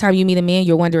 every time you meet a man,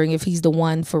 you're wondering if he's the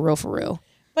one for real, for real.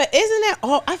 But isn't that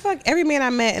all? I feel like every man I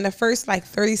met in the first like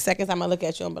 30 seconds, I'm going to look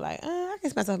at you and be like, I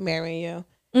can see myself marrying you.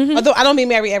 Although I don't be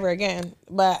married ever again.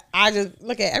 But I just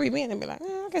look at every man and be like,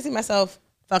 I can see myself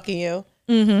fucking you.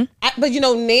 But you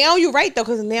know, now you're right though,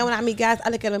 because now when I meet guys, I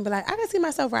look at them and be like, I can see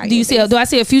myself right. Do I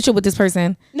see a future with this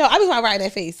person? No, I be like right in their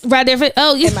face. Right there,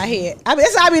 oh yeah. In my head.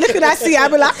 That's how I be looking. I see. I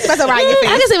be like, I can see myself right in your face.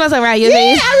 I can see myself right in your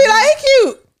face. Yeah, I be like,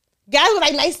 cute. Guys with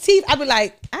like nice teeth, I be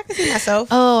like, I can see myself.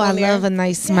 Oh, I love a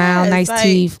nice smile, nice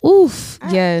teeth. Oof,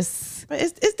 yes. But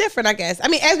it's different, I guess. I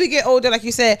mean, as we get older, like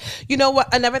you said, you know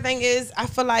what? Another thing is, I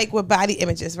feel like with body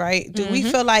images, right? Do we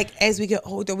feel like as we get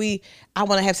older, I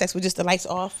want to have sex with just the lights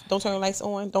off? Don't turn the lights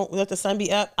on. Don't let the sun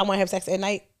be up. I want to have sex at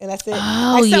night, and that's it.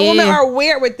 Oh, like some women are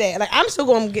weird with that. Like I'm still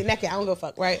going to get naked. I don't go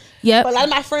fuck, right? Yeah. But a lot of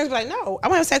my friends be like, no, I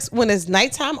want to have sex when it's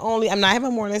nighttime only. I'm not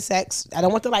having morning sex. I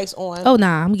don't want the lights on. Oh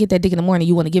nah, I'm gonna get that dick in the morning.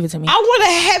 You want to give it to me? I want to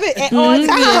have it at all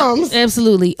times. Yeah,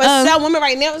 absolutely. But some women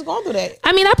right now is going through that.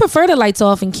 I mean, I prefer the lights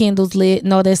off and candles lit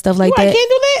and all that stuff like that. You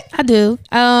candle lit? I do.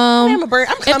 I'm a bird.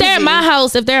 I'm clumsy. If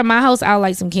they're at my house, I'll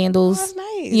light some candles. Oh, that's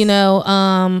nice. You know,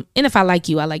 and if I like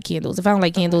you, I like candles. If I don't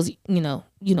like candles, you know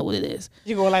what it is.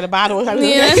 You go light a bottle.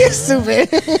 Yeah. Stupid.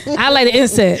 I light an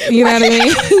incense. You know what I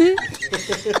mean?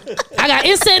 I got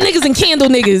incense niggas and candle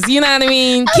niggas. You know what I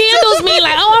mean? Candles mean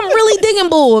like, oh, I'm really digging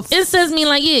bulb. Incense mean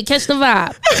like, yeah, catch the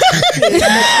vibe.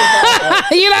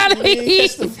 You know what I mean?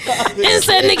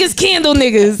 Incense niggas, candle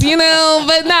niggas. You know,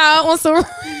 but nah, on some.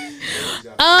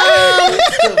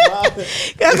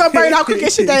 That's gonna burn out quick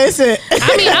as shit. That's it.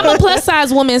 I mean, I'm a plus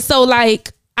size woman, so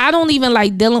like I don't even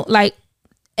like dealing like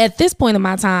at this point in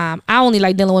my time, I only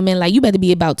like dealing with men like you better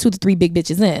be about 2 to 3 big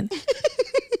bitches in.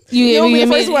 You don't be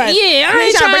the first one. Yeah, I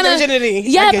ain't trying to. Virginity.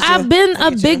 Yep, I've been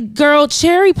a big girl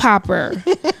cherry popper.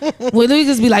 Where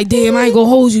niggas be like, damn, I ain't gonna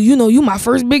hold you. You know, you my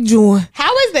first big joint.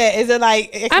 How is that? Is it like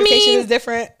expectation is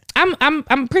different?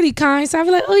 I'm pretty kind, so I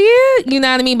be like, oh yeah, you know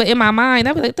what I mean. But in my mind,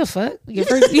 I be like, the fuck, your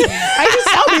first. I just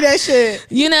tell me that shit,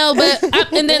 you know. But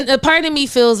and then a part of me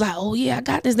feels like, oh yeah, I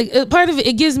got this nigga. Part of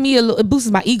it gives me it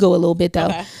boosts my ego a little bit though.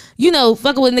 Okay. You know,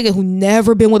 fucking with a nigga who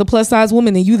never been with a plus size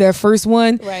woman and you their first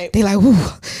one. Right. They like, whoo,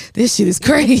 this shit is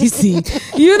crazy.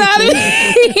 You know what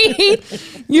I mean?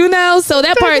 You know, so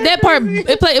that part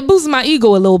it boosts my ego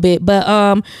a little bit.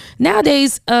 But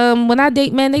nowadays, when I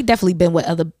date men, they definitely been with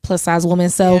other plus size women.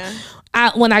 So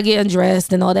when I get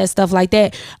undressed and all that stuff like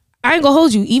that, I ain't gonna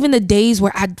hold you. Even the days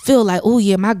where I feel like, oh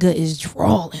yeah, my gut is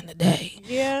drawing today.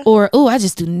 Yeah. Or, oh, I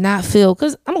just do not feel,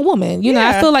 because I'm a woman. You know,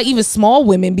 I feel like even small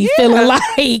women be feeling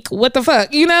like, what the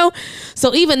fuck, you know?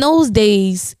 So even those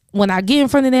days, when I get in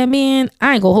front of that man,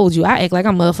 I ain't gonna hold you. I act like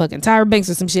I'm motherfucking Tyra Banks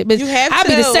or some shit. But I'll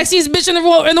be the sexiest bitch in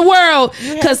the world.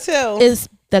 Because it's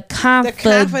the confidence. The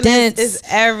confidence is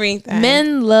everything.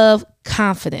 Men love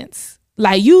confidence.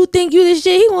 Like, you think you the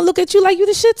shit, he gonna look at you like you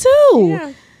the shit too.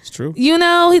 Yeah. true. You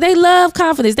know, they love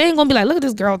confidence. They ain't gonna be like, look at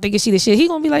this girl thinking she the shit. He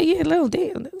gonna be like, yeah, little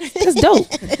damn, that's dope.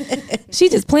 She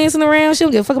just prancing around. She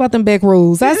don't give a fuck about them back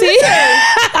rules. I see.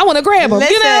 I want to grab them.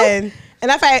 Listen, you know. and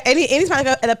if I anytime I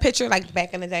go at a picture like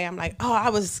back in the day, I'm like, oh, I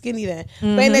was skinny then.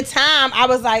 But in the time, I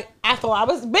was like, I thought I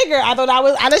was bigger. I thought I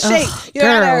was out of shape. You know,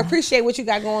 I gotta appreciate what you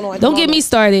got going on. Don't get me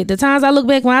started. The times I look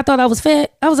back when I thought I was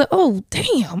fat, I was like, oh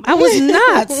damn, I was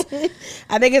not.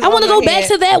 I think it's. I want to go back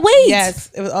to that weight.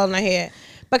 Yes, it was all in my head.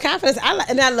 But confidence,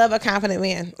 I love a confident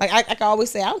man. Like I can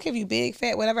always say, I don't care if you big,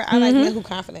 fat, whatever. I like men who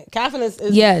confident. Confidence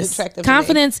is attractive.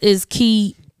 Confidence is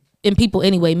key in people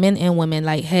anyway, men and women.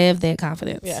 Like have that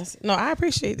confidence. Yes. No, I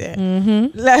appreciate that.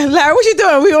 Larry, what you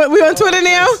doing? We on Twitter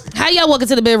now? How y'all walking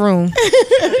to the bedroom?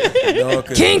 No,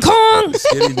 King Kong.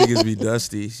 Skinny niggas be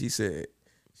dusty. She said.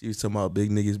 She was talking about big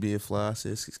niggas being fly. I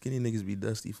said skinny niggas be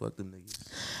dusty. Fuck them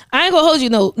niggas. I ain't gonna hold you.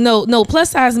 No. Plus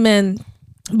size men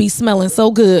be smelling so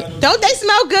good. Don't they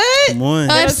smell good? Come on.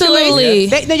 Absolutely.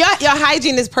 Your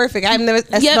hygiene is perfect. I've never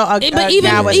smelled a but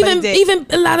even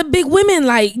a lot of big women,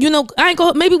 like, you know, I ain't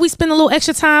go. Maybe we spend a little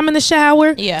extra time in the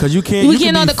shower. Yeah, because you can't. We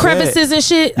getting all the crevices and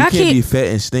shit. I can't be fat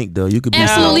and stink though. You could be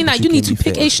absolutely fat, not. You need to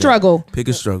pick a struggle. Pick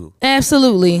a struggle.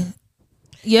 Absolutely.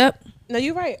 Yep. No,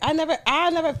 you're right. I never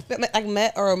like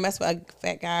met or messed with a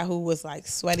fat guy who was like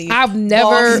sweaty. I've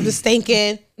never was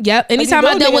stinking. Yep. Anytime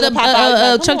I dealt with a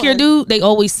chunkier dude, they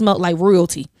always smelled like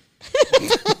royalty.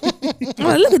 I'm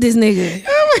like, look at this nigga.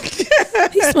 Oh my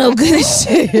god, he smelled good as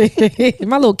shit.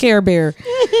 My little Care Bear.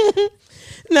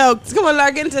 No, come on,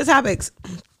 Larry, get into the topics.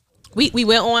 We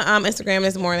went on Instagram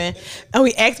this morning and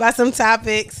we asked about some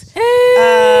topics.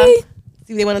 Hey.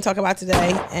 See what they want to talk about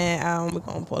today, and we're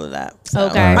gonna pull it up. So,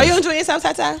 okay. Are you enjoying yourself,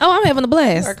 TaTa? Oh, I'm having a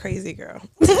blast. You're a crazy girl.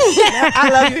 I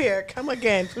love you here. Come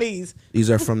again, please.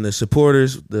 These are from the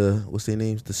supporters. What's their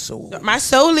names? The Soul. My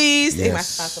Soulies. Yes. My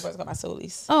supporters called my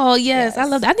Soulies. Oh yes, I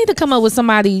love that. I need to come up with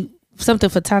something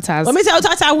for TaTa's. Let me tell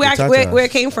TaTa where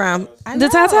it came from. The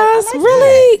TaTa's,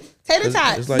 really? Tater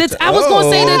tots. Like I was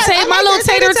gonna say my little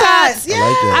tater tots. Yeah.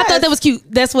 I thought that was cute.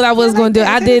 That's what I was gonna do.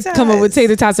 I did come up with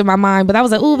tater tots in my mind, but I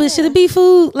was like, "Ooh, but should it be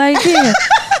food?" Like, yeah.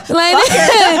 Like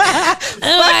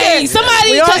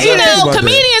somebody, because you know,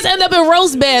 comedians end up in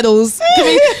roast battles.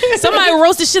 Somebody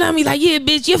roasted shit on me, like, "Yeah,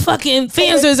 bitch, your fucking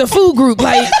fans is a food group."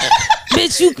 Like,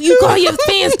 bitch, you call your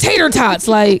fans tater tots,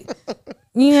 like.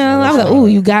 You know, I was like, "Ooh,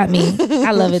 you got me."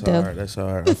 I love it though. That's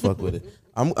hard. I fuck with it.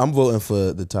 I'm voting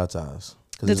for the TaTa's.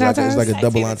 The it's like a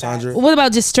double entendre. What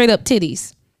about just straight up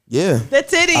titties? Yeah. The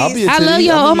titties. I love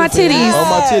y'all. All my titties.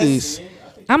 All my titties.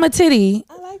 I'm a titty.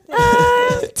 I like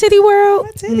that. Titty world.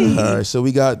 All right. So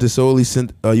we got the Solely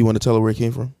sent. You want to tell her where it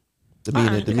came from? The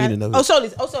meaning of it.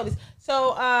 Soulies.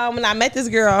 So when I met this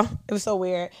girl, it was so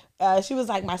weird. She was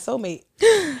like my soulmate,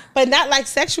 but not like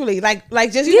sexually, like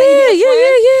just you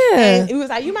yeah. And it was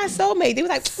like, you my soulmate. They was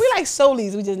like, we like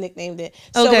Soulies. We just nicknamed it.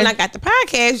 So when I got the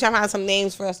podcast, I found some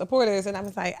names for our supporters, and I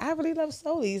was like, I really love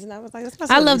Soulies, and I was like, that's my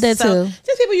Soulies. I love that too.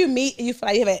 Just people you meet and you feel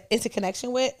like you have an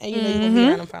interconnection with, and you know you're gonna be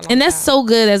around them for a long and that's time. so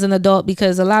good as an adult,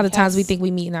 because a lot of times we think we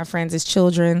meet our friends as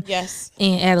children,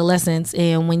 and adolescents,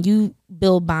 and when you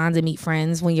build bonds and meet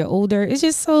friends when you're older, it's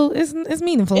just it's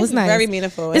meaningful. It's nice. Very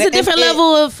meaningful. It's a different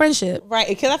level of friendship. Right.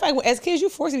 Because I feel like as kids, you're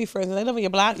forced to be friends. They live on your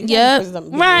block. Yeah.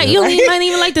 Right. You might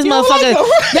even like this motherfucker.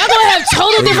 Y'all gonna have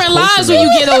total different lives when you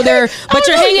get older, but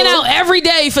you're hanging out every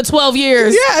day for 12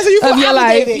 years so you feel of your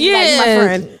life. obligated. Yeah. Like, my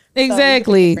friend.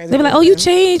 Exactly. They be like, "Oh, you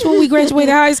changed when we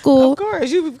graduated high school. Of course.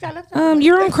 You got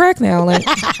you're on crack now." Like,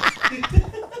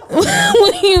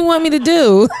 what do you want me to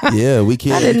do? Yeah, we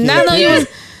can't. I did not know you was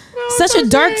such a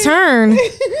dark turn.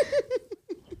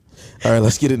 All right,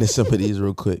 let's get into some of these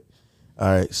real quick. All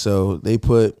right, so they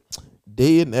put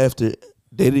dating after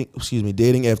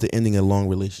ending a long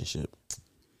relationship.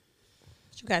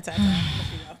 You got time.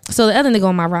 So the other nigga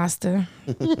on my roster,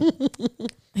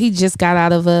 he just got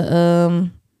out of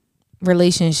a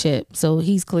relationship, so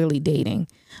he's clearly dating.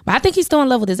 But I think he's still in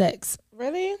love with his ex.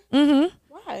 Really? Mm-hmm.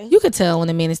 Why? You could tell when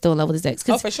a man is still in love with his ex.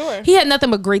 Oh, for sure. He had nothing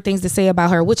but great things to say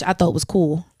about her, which I thought was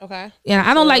cool. Okay. Yeah,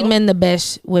 I don't like men to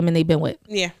bash women they've been with.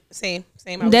 Yeah, same.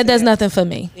 That does nothing for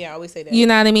me. Yeah, I always say that. You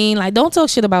know what I mean? Like, don't talk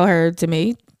shit about her to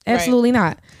me. Absolutely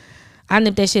not. I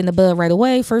nipped that shit in the bud right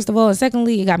away, first of all. And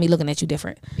secondly, it got me looking at you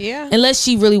different. Yeah. Unless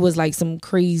she really was like some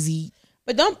crazy.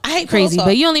 But I hate crazy, polo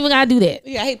talk. But you don't even gotta do that.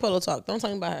 Yeah, I hate polo talk. Don't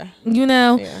talk about her. You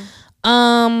know? Yeah.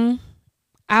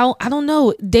 I don't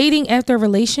know. Dating after a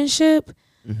relationship,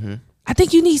 I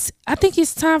think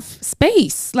it's time for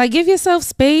space. Like, give yourself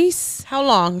space. How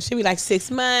long? Should be like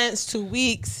 6 months, 2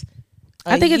 weeks,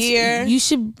 I think you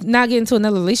should not get into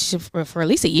another relationship for at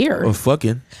least a year. Or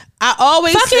fucking. I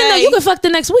always fucking. say, No, you can fuck the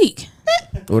next week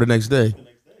or the next day.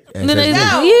 No, no,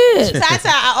 everybody. yeah. TaTa,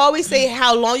 I always say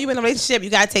how long you been in a relationship, you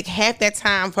gotta take half that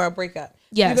time for a breakup.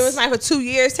 Yes. You know, it's like for 2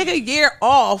 years, take a year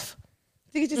off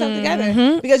to get yourself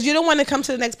together. Because you don't want to come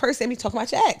to the next person and be talking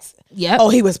about your ex. Yep. Oh,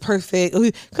 he was perfect.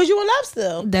 Because you in love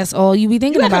still. That's all you be You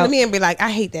thinking gotta come about. to me and be like, I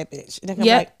hate that bitch. And then come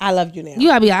Yep. like, I love you now. You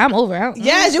gotta be like, I'm over.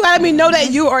 Yes, you gotta know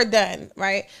that you are done,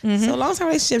 right? So long term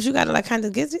relationships, you gotta like kind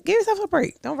of give yourself a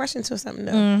break. Don't rush into something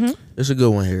new. It's a good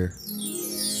one here.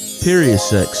 Period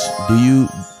sex. Do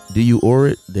you or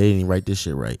it? They didn't even write this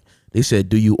shit right. They said,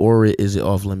 do you or it? Is it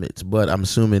off limits? But I'm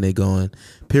assuming they going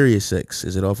period sex.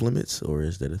 Is it off limits or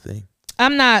is that a thing?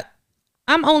 I'm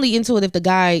only into it if the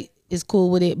guy is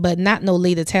cool with it, but not no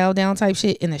lay the towel down type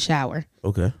shit in the shower.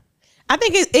 Okay. I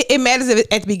think it matters if it's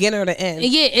at the beginning or the end.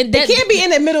 Yeah, and It can't be in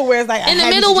the middle where it's like in the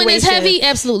middle when it's heavy.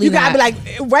 Absolutely, You gotta not.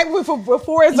 be like right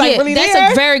before it's like Yeah, really that's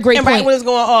there, a very great and right point. when it's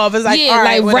going off, it's like yeah, all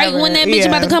right, like right whatever. when that bitch Yeah.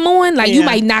 about to come on, like you Yeah.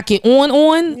 might knock it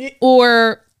on,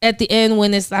 or at the end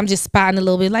when it's I'm just spotting a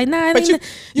little bit, like nah, But you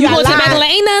you go to the gotta back lie.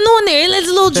 like ain't nothing on there, it's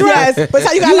a little dry. Yes, but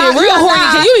how you got You lie, get real gotta horny,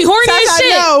 lie. 'cause you be horny as Sometimes,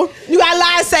 shit. no, you got to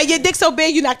lie and say your dick so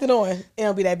big you knocked it on. It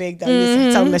don't be that big though. You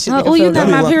just tell them that shit. Oh, you not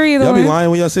my period Y'all be on. lying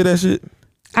when y'all say that shit?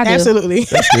 I do. Absolutely,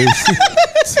 That's crazy.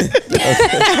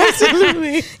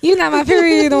 absolutely. You not my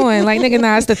period on. Like nigga,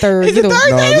 nah, it's the third. It's Get the over-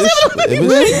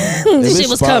 third. This shit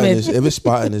was coming. If it's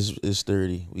spotting, it's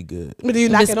 30. We good. But you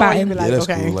knock It's it on, you spotting. be Yeah, like, that's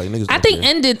okay. cool. Like niggas. I don't think care.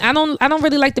 ended. I don't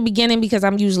really like the beginning because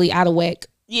I'm usually out of whack.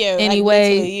 Yeah, like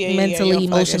Anyway, mentally, you don't feel like that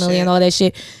emotionally, shit. and all that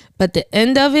shit. But the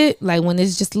end of it, like when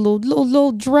it's just a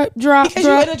little drop. Because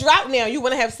you in a drought now. You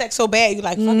want to have sex so bad. You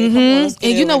like, fuck it, come on. Let's get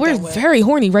And it you know, right we're that way. very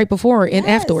horny right before and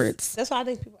Yes. afterwards. That's why I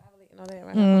think people ovulate and all that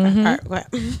right now. Okay. All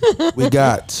right, go ahead. We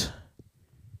got.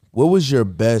 What was your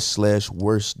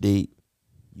best/worst date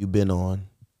you been on?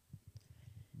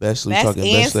 Best. We Best talking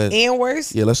best. and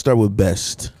worst. Yeah, let's start with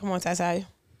best. Come on, TaTa.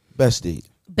 Best date.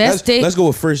 Best date. Let's go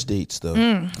with first dates though.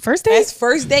 First date. Best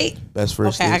first date. Best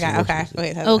first Okay, I dates. got. and Okay, worst go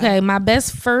dates. ahead. Okay, my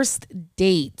best first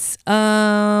dates.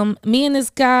 Me and this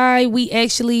guy, we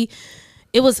actually,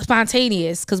 it was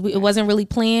spontaneous because it wasn't really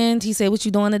planned. He said, "What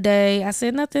you doing today?" I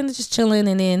said, "Nothing, just chilling."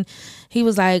 And then he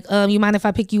was like, "You mind if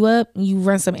I pick you up? You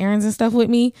run some errands and stuff with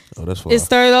me?" Oh, that's fine. It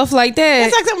started off like that.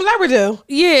 It's like something I would do.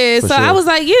 Yeah, so sure. I was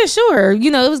like, yeah, sure.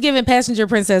 You know, it was giving passenger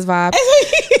princess vibe.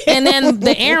 And then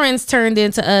the errands turned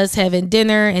into us having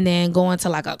dinner and then going to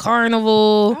like a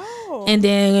carnival and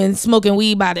then smoking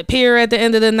weed by the pier at the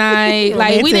end of the night.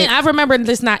 Like we Romantic. didn't, I remember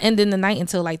this not ending the night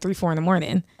until like 3, 4 in the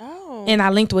morning. Oh, And I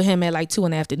linked with him at like 2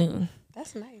 in the afternoon.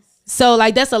 that's nice. So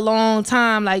like that's a long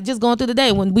time, like just going through the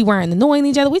day when we weren't annoying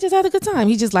each other. We just had a good time.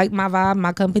 He just liked my vibe,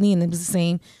 my company, and it was the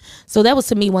same. So that was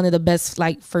to me one of the best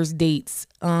like first dates.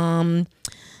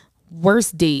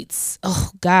 Worst dates. Oh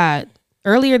God.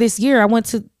 Earlier this year I went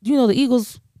to, you know, the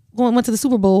Eagles went to the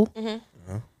Super Bowl.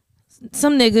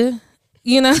 Some nigga,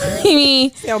 you know, I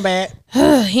mean, Sound bad.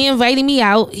 he invited me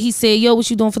out. He said, "Yo, what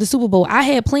you doing for the Super Bowl?" I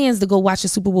had plans to go watch the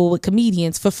Super Bowl with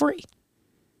comedians for free.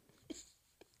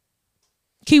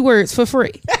 Keywords for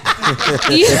free.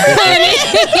 You know what I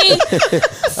mean?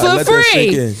 For Let that free.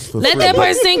 sink in. For Let free. that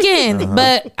part sink in.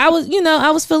 But I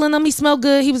was feeling him. He smelled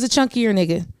good. He was a chunkier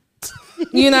nigga.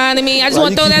 You know what I mean? I just Why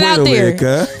want to you throw keep that out pointing over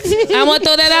there. cuz? I want to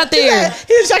throw that out there.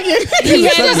 He's checking. He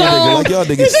had his own. Like y'all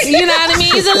niggas. You know what I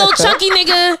mean? He's a little chunky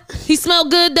nigga. He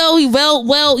smelled good though. He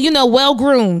well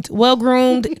groomed,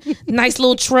 nice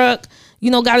little truck. You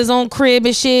know, got his own crib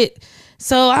and shit.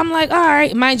 So I'm like, all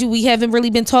right. Mind you, we haven't really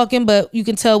been talking, but you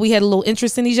can tell we had a little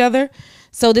interest in each other.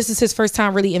 So this is his first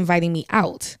time really inviting me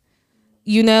out.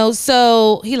 You know,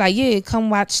 so he like, yeah, come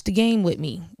watch the game with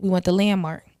me. We went to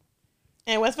Landmark.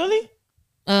 And West Philly.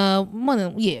 Yeah,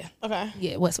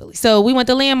 West Philly. So we went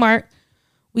to Landmark.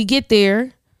 We get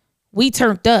there, we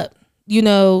turned up. You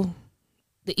know,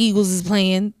 the Eagles is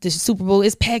playing. The Super Bowl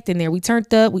is packed in there. We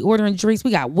turned up. We ordering drinks. We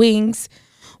got wings.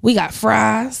 We got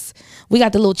fries. We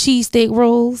got the little cheesesteak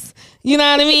rolls. You know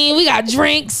what I mean? We got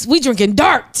drinks. We drinking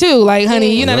dark too. Like,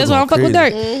 honey, you know, that's why I'm fucking with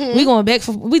dark. We going back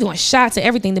for, we doing shots and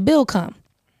everything. The bill come.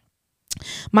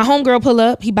 My homegirl pull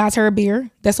up. He buys her a beer.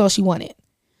 That's all she wanted.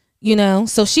 You know,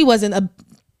 so she wasn't a,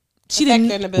 she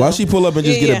didn't, Why she pull up and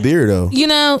just get a beer though? you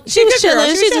know, she was good girl.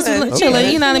 chilling. She She was just chilling. was chilling.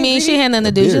 Okay. You know what I mean? She had nothing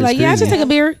to do. beer She's is like, yeah, I just crazy. take a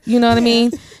beer. You know what I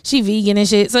mean? She vegan and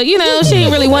shit. So, you know, she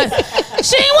ain't really want,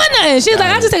 she ain't want nothing. She was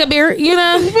like, I just take a beer, you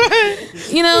know?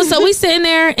 You know, so we sitting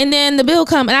there and then the bill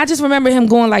come and I just remember him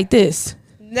going like this.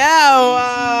 Real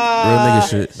nigga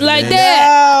shit. Like Man.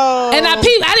 that. And I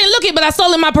didn't look it, but I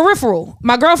saw it in my peripheral.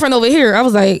 My girlfriend over here, I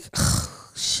was like,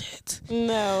 oh, shit.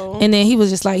 No. And then he was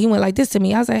just like, he went like this to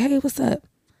me. I was like, hey, what's up?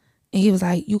 And he was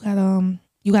like, you got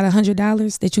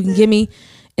 $100 that you can give me,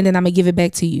 and then I'm gonna give it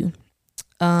back to you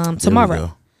tomorrow.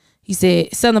 go. He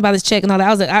said something about his check and all that.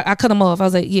 I was like, I cut him off. I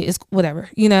was like, yeah, it's whatever.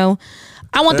 You know,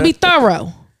 I want to be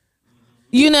thorough.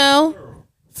 You know,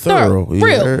 Thorough.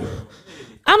 real.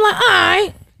 I'm like, all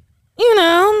right. You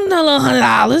know, a little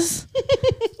 $100.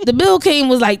 The bill it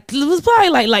was probably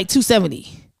like $270.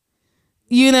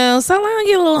 You know, so I'm like, I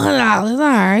get a little $100. All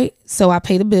right. So I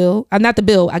pay the bill. Not the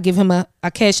bill. I give him I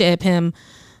cash app him.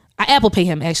 I Apple Pay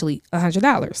him actually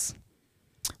 $100.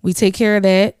 We take care of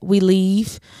that. We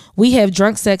leave. We have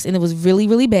drunk sex and it was really,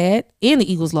 really bad. And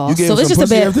the Eagles lost. You gave so him it's some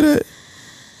just a pussy bad. after that?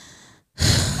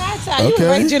 You Okay, were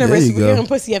very generous. there you You gave go. him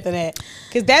pussy after that.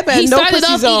 Because that man, He no started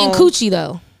pussy off zone. eating coochie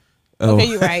though. Oh. Okay,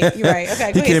 you're right.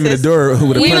 Okay, He came in the door with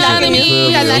a You know punch what I in his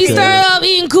mean? foot. He Okay. started off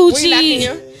eating We knocking coochie.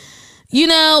 you? You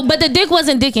know, but the dick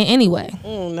wasn't dicking anyway.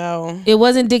 Oh no. It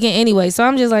wasn't dicking anyway. So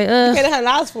I'm just like, Paid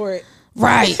 $100 for it.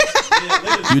 right.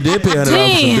 You did pay $100 for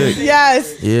Damn. dick.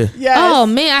 Yes. Yeah. Yes. Oh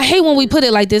man, I hate when we put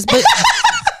it like this, but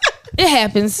it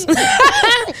happens.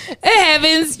 It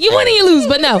happens. You win and you lose,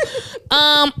 but no.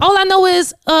 All I know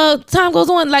is time goes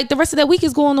on. Like the rest of that week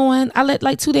is going on. I let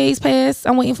like 2 days pass.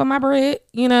 I'm waiting for my bread.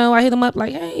 You know, I hit him up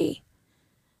like, hey.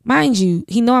 Mind you,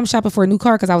 he know I'm shopping for a new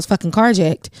car because I was fucking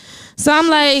carjacked. So I'm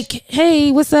like,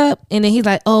 hey, what's up? And then he's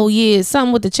like, oh yeah,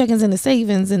 something with the check-ins and the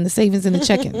savings and the savings and the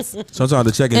check-ins. Sometimes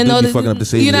the check-in And do all be this, fucking up the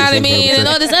savings. you know what I mean? And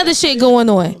all this other shit going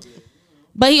on.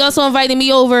 But he also invited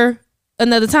me over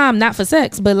another time, not for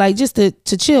sex, but like just to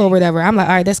chill or whatever. I'm like,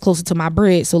 all right, that's closer to my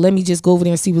bread. So let me just go over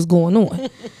there and see what's going on.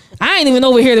 I ain't even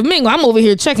over here to mingle. I'm over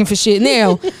here checking for shit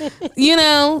now. You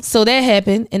know? So that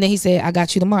happened. And then he said, I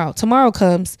got you tomorrow. Tomorrow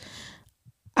comes.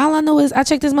 All I know is I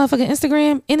checked this motherfucking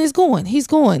Instagram and it's gone. He's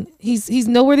gone. He's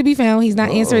nowhere to be found. He's not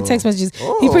answering text messages.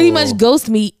 He pretty much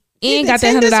ghosted me and got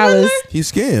that $100. He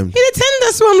scammed. He the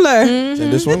Tinder swindler.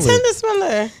 Tinder swindler. Tinder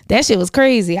swindler. That shit was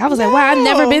crazy. I was like, wow, I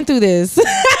never been through this. He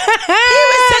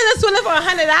was Tinder swindler for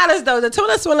 $100 though. The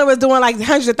Tinder swindler was doing like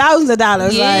hundreds of thousands of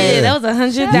dollars. Yeah, that was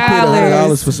 $100. He paid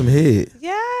 $100 for some head.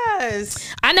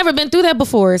 Yes. I never been through that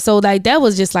before. So like that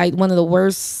was just like one of the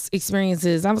worst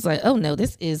experiences. I was like, oh no,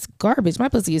 this is garbage. My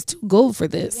pussy is too gold for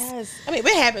this. Yes. I mean,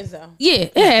 it happens though. Yeah,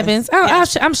 it happens.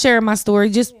 I'm sharing my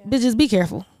story. Just bitches, be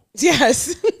careful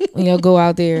Yes. when you go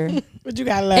out there. What you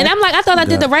got left? And I'm like, I thought I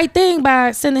did the right thing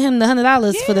by sending him the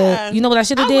 $100 for Yeah. the. You know what I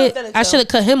should have I would've did? done it I too. should have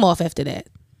cut him off after that.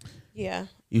 Yeah.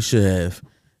 You should have.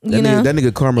 You know? That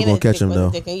nigga karma gonna catch him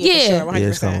though. Yeah. Yeah, Yeah,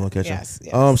 it's karma gonna catch him.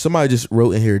 Yes. Somebody just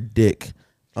wrote in here dick.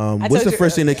 What's told the you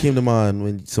first thing that earlier. came to mind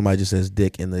when somebody just says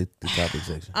dick in the topic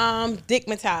section?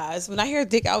 Dickmatized. When I hear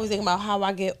dick, I always think about how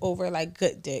I get over like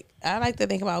good dick. I like to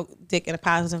think about dick in a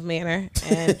positive manner,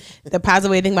 and the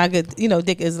positive way to think about good,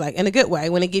 dick is like in a good way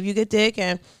when they give you good dick,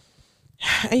 and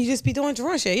you just be doing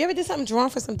drawn shit. You ever did something drawn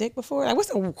for some dick before? Like, what's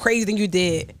the crazy thing you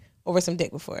did over some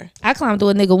dick before? I climbed through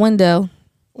a nigga window.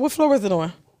 What floor was it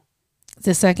on?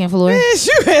 The second floor. Bitch,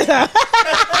 you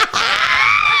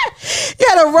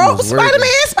had a rope, was Spider-Man,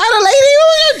 working. Spider Lady.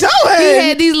 What are you doing? He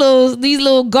had these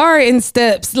little garden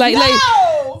steps. Like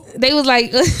No! they was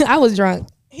like I was drunk.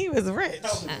 He was rich.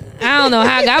 I don't know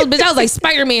how I was like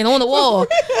Spider-Man on the wall.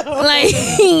 Like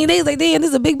they was like, damn, this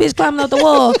is a big bitch climbing up the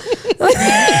wall.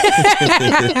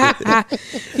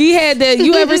 He had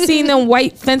you ever seen them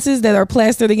white fences that are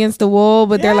plastered against the wall,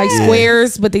 but they're like Yes.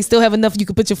 squares, but they still have enough you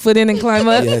could put your foot in and climb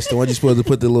up? Yes, the one you're supposed to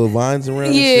put the little vines around.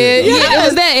 and Yeah, shit. it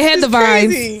was that. It had the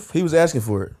vines. Crazy. He was asking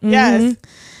for it. Yes.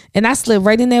 And I slid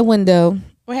right in that window.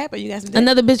 What happened? You got some dick?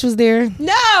 Another bitch was there.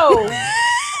 No.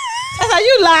 That's how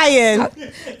you lying.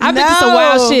 I've been through some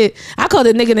wild shit. I called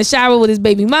a nigga in the shower with his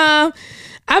baby mom.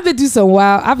 I've been through some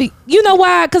wild. You know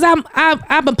why? Because I'm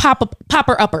a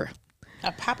popper upper.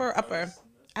 A popper upper.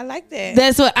 I like that.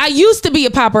 That's what I used to be, a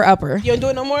popper upper. You don't do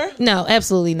it no more? No,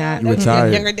 absolutely not. You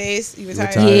retired. Younger days, you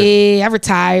retired. Yeah, I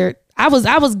retired. I was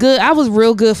good. I was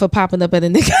real good for popping up at a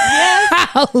nigga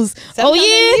house. Sometimes Oh they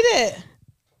yeah, need it.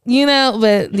 you know.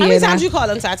 But How yeah, many times nah. you call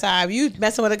them, TaTa? You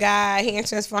messing with a guy, he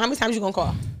answers his phone. How many times you gonna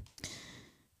call?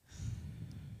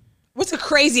 What's the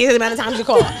craziest amount of times you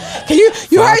call? Can you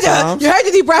heard times. the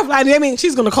deep breath line? I mean,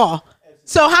 she's gonna call.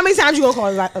 So how many times you gonna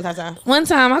call TaTa? One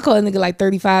time I called a nigga like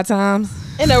 35 times.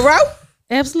 In a row?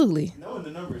 Absolutely.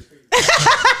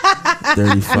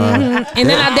 35. And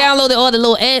then I downloaded all the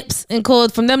little apps and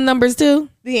called from them numbers too.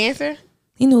 The answer?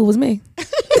 He knew it was me.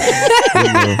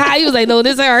 He was like, no,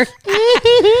 this her.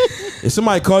 If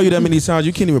somebody call you that many times,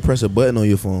 you can't even press a button on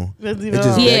your phone. It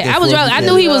just back Yeah, and I was forth. drunk. I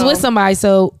knew he was with somebody.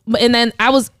 So, and then I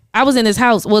was in his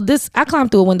house. Well, I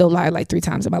climbed through a window like 3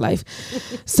 times in my life.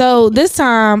 So this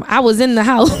time I was in the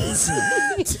house.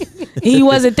 He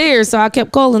wasn't there, so I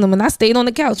kept calling him, and I stayed on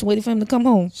the couch waiting for him to come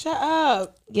home. Shut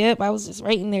up. Yep, I was just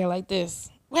right in there like this.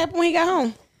 What happened when he got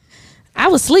home? I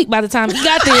was asleep by the time he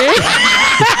got there.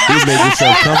 You made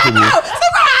yourself comfortable.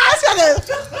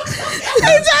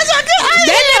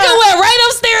 That nigga went right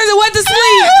upstairs and went to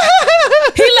sleep.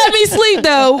 He let me sleep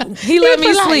though. He let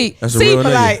me sleep. That's a real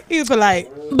nigga. He was polite.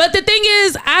 But the thing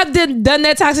is, I've done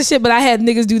that toxic shit, but I had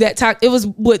niggas do that toxic. It was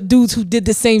what dudes who did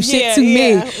the same shit to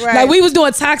me. Right. Like we was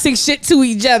doing toxic shit to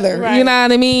each other. Right. You know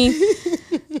what I mean?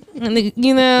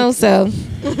 You know, so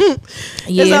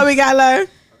yeah. That's all we got, love.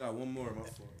 I got one more. My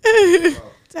fault.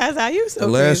 That's how you so The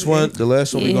last one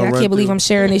we Yeah, gonna I run can't believe through. I'm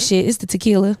sharing this shit. It's the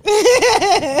tequila.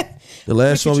 The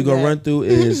last one we gonna got. run through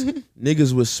is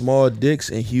niggas with small dicks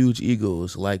and huge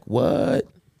egos. Like what?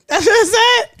 That's what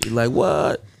I said. Like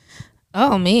what?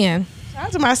 Oh man. Shout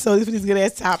out to my soulies for these good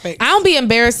ass topics. I don't be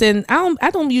embarrassing. I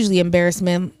don't usually embarrass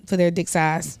men for their dick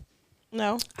size.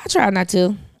 No. I try not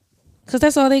to, cause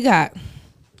that's all they got.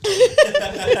 You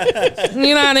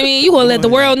know what I mean? You gonna let the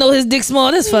world know his dick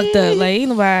small? That's fucked up. Like ain't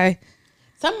nobody.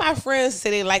 Some of my friends say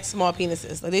they like small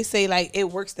penises. Like they say like it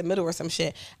works the middle or some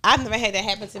shit. I've never had that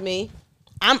happen to me.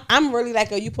 I'm really like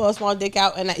you pull a small dick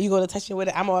out and you go to touch me with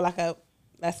it. I'm all like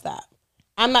let's stop.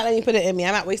 I'm not letting you put it in me.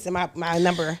 I'm not wasting my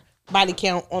body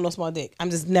count on a small dick. I'm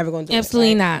just never gonna do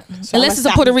Absolutely it. not. So Unless I'ma it's a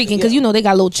stop Puerto you. Rican, because you know they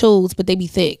got little chodes, but they be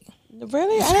thick.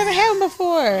 Really? I never had one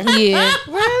before. Yeah.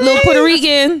 Really? Little Puerto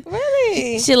Rican.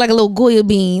 Really? Shit like a little Goya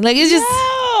bean. Like it's just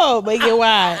No, but get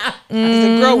wide. It's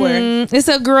a grower. it's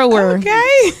a grower.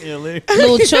 Okay.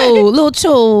 Little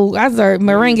chode. I start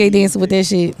merengue dancing with that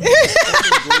shit.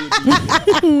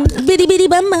 Bitty bitty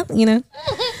bum, you know.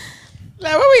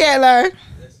 Like, where we at, Larry?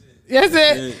 That's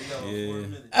it.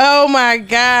 Yeah. Oh my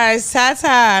gosh,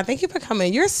 TaTa, thank you for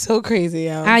coming. You're so crazy,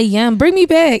 yo. I am. Bring me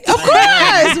back. Of course.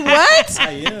 What?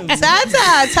 I am.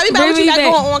 TaTa, tell me about Bring what you me got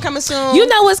back. going on coming soon. You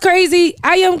know what's crazy?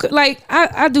 I am like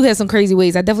I do have some crazy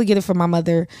ways. I definitely get it from my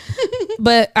mother,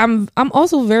 but I'm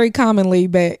also very calm and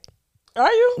laid back. Are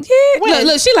you? Yeah. When?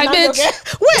 Look, she like No, bitch. okay.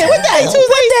 When? What day?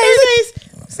 Tuesdays, Thursdays,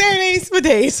 Saturdays, what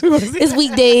days? It's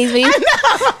weekdays, baby.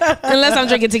 Unless I'm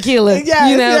drinking tequila.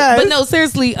 Yes, you know. yes. But no,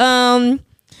 seriously,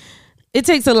 it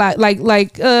takes a lot. I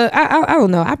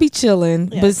don't know. I be chilling,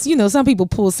 but you know, some people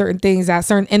pull certain things out,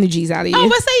 certain energies out of you. Oh,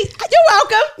 but say you're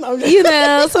welcome. No, I'm just- You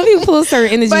know, some people pull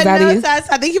certain energies But out no, of you.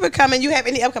 TaTa, thank you for coming. You have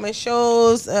any upcoming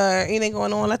shows or anything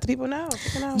going on? Let the people know.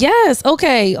 Yes.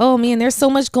 Okay. Oh man, there's so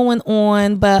much going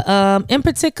on, but in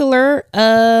particular,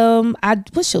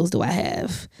 what shows do I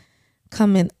have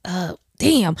coming up?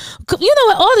 Damn. You know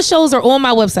what? All the shows are on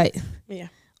my website. Yeah.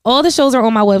 All the shows are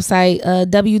on my website,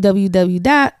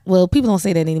 well, people don't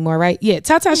say that anymore, right? Yeah,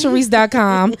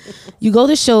 TaTaSherise.com. You go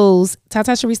to shows,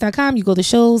 TaTaSherise.com, you go to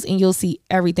shows, and you'll see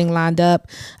everything lined up.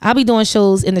 I'll be doing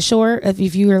shows in the shore. If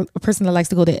you're a person that likes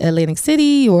to go to Atlantic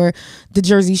City or the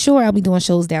Jersey Shore, I'll be doing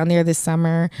shows down there this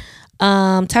summer.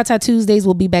 TaTa Tuesdays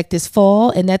will be back this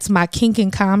fall, and that's my kink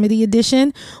and comedy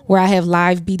edition, where I have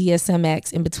live BDSM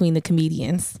acts in between the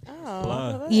comedians.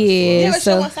 Oh. Yeah, You have a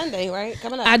so show on Sunday, right?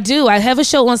 Coming up. I do. I have a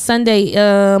show on Sunday.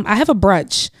 I have a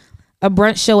brunch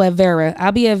show at Vera.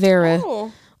 I'll be at Vera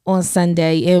Oh, on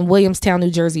Sunday in Williamstown,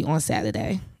 New Jersey on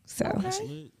Saturday. So,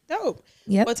 okay. Dope.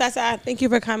 yep. Well, TaTa, thank you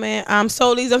for coming.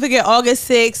 Soulies, don't forget August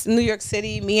 6th, New York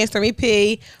City. Me and Stormy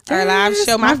P, our live Yes,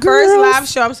 show. my My first girls. live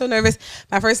show. I'm so nervous.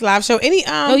 My first live show. Any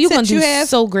Oh, you're gonna tips do you have?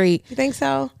 so great. You think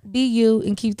so? Be you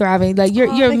and keep thriving. Like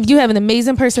thank you have an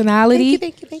amazing personality.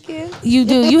 Thank you. You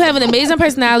do. You have an amazing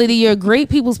personality. You're a great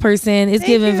people's person. It's Thank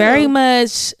giving you. very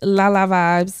much la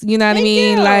vibes. You know what I Thank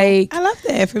mean? you. Like, I love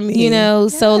that for me. you know,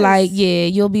 so Yes. like, yeah,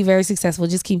 you'll be very successful.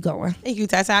 Just keep going. Thank you,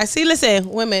 TaTa. See, listen,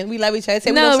 women, we love each other.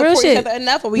 Say we No, don't real support shit. each other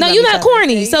enough, but we No, love you're each not other.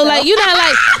 corny. See? So like, you're not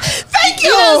like. Thank you.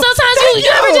 You know, sometimes Thank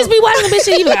you ever just be watching the bitch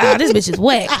and you be like, oh, this bitch is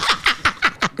whack.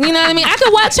 You know what I mean? I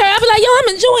could watch her. I'd be like, yo,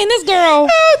 I'm enjoying this girl.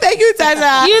 Oh, thank you,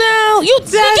 TaTa. You know,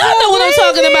 y'all know what I'm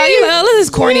talking about. You like, oh, look at this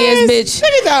corny ass bitch.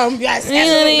 Look at them. Yes, You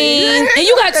know what I mean? And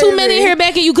you got 2 men in here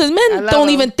backing you because men love don't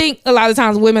 'em. even think a lot of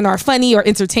times women are funny or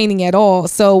entertaining at all.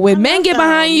 So when men get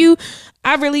behind you,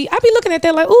 I be looking at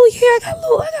that like, oh yeah, I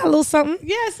got a little something.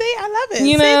 Yeah, see, I love it.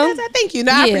 You See, know? TaTa, thank you.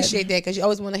 No, I Yeah. appreciate that because you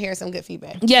always want to hear some good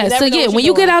feedback. Yeah, You so never know yeah, what when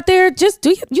you're you get doing. out there, just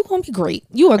do you gonna be great.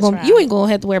 You try. ain't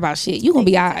gonna have to worry about shit. You gonna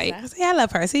be all right. See, I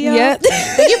love her. See y'all. Yeah.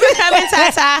 Thank you for coming,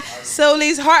 TaTa.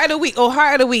 Soulies, heart of the week.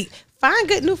 Heart of the week. Find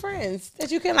good new friends that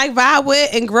you can like vibe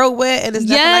with and grow with, and it's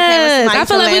nothing like having Yes, somebody I feel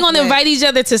to like we're laugh gonna with. invite each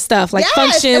other to stuff like Yes, and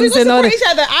we functions gonna and all support that.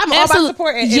 each other. I'm all about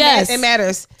supporting. Yes. It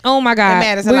matters. Oh my God, It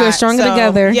matters a we lot. are stronger So,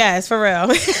 together. Yes, for real.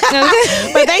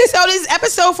 But thanks, so this is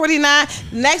episode 49.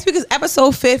 Next week is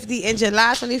episode 50, and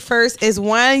July 21st is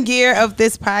 1 year of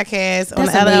this podcast on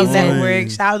That's the LL amazing. Network.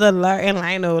 Shout out to Lur and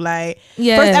Lionel. Like,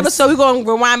 Yes. first episode, we're going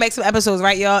to rewind back some episodes,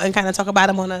 right, y'all, and kind of talk about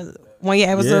them on a on your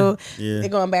episode. Yeah. They're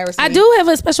gonna embarrass me. I do have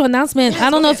a special announcement. Yes, I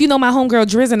don't go know ahead. if you know my homegirl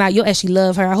Driz or not. You'll actually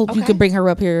love her. I hope you Okay. could bring her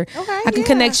up here. Okay, I can yeah.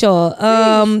 connect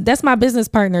y'all. That's my business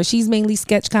partner. She's mainly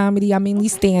sketch comedy. I mainly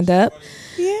stand up.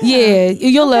 Yeah,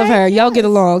 you'll love her. Y'all get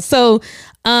along. So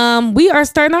we are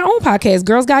starting our own podcast,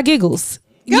 Girls Got Giggles.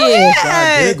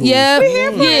 ahead. Yeah, We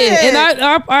here for yeah, it.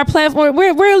 and our platform,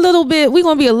 we're a little bit, we're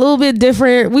gonna be a little bit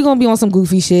different. We're gonna be on some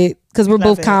goofy shit because we're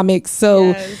both it. comics, so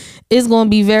Yes. it's gonna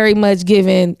be very much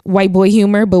giving white boy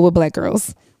humor, but with black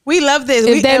girls. We love this.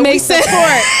 If that makes sense.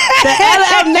 Support. The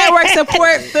LL Network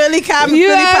support Philly Comedy You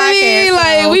know Philly what I mean? podcast.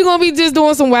 Like so we gonna be just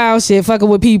doing some wild shit, fucking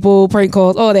with people, prank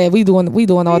calls, all that. We doing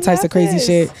all types love of crazy this.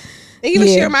 shit. they even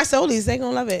yeah. share my solies. They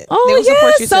gonna love it. They Oh will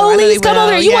support yeah, you too. I know they Solies, come will.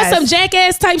 over here. You want Yes. some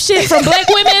jackass type shit from black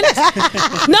women?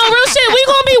 No, real shit. We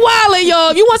gonna be wildin', y'all.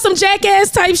 If you want some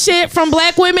jackass type shit from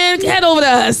black women, head over to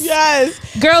us. Yes.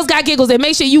 Girls Got Giggles, and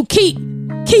make sure you keep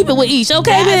it with each,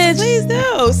 okay, Yes, bitch? please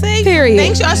do. See? Period.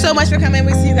 Thanks y'all so much for coming.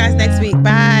 We'll see you guys next week.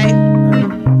 Bye.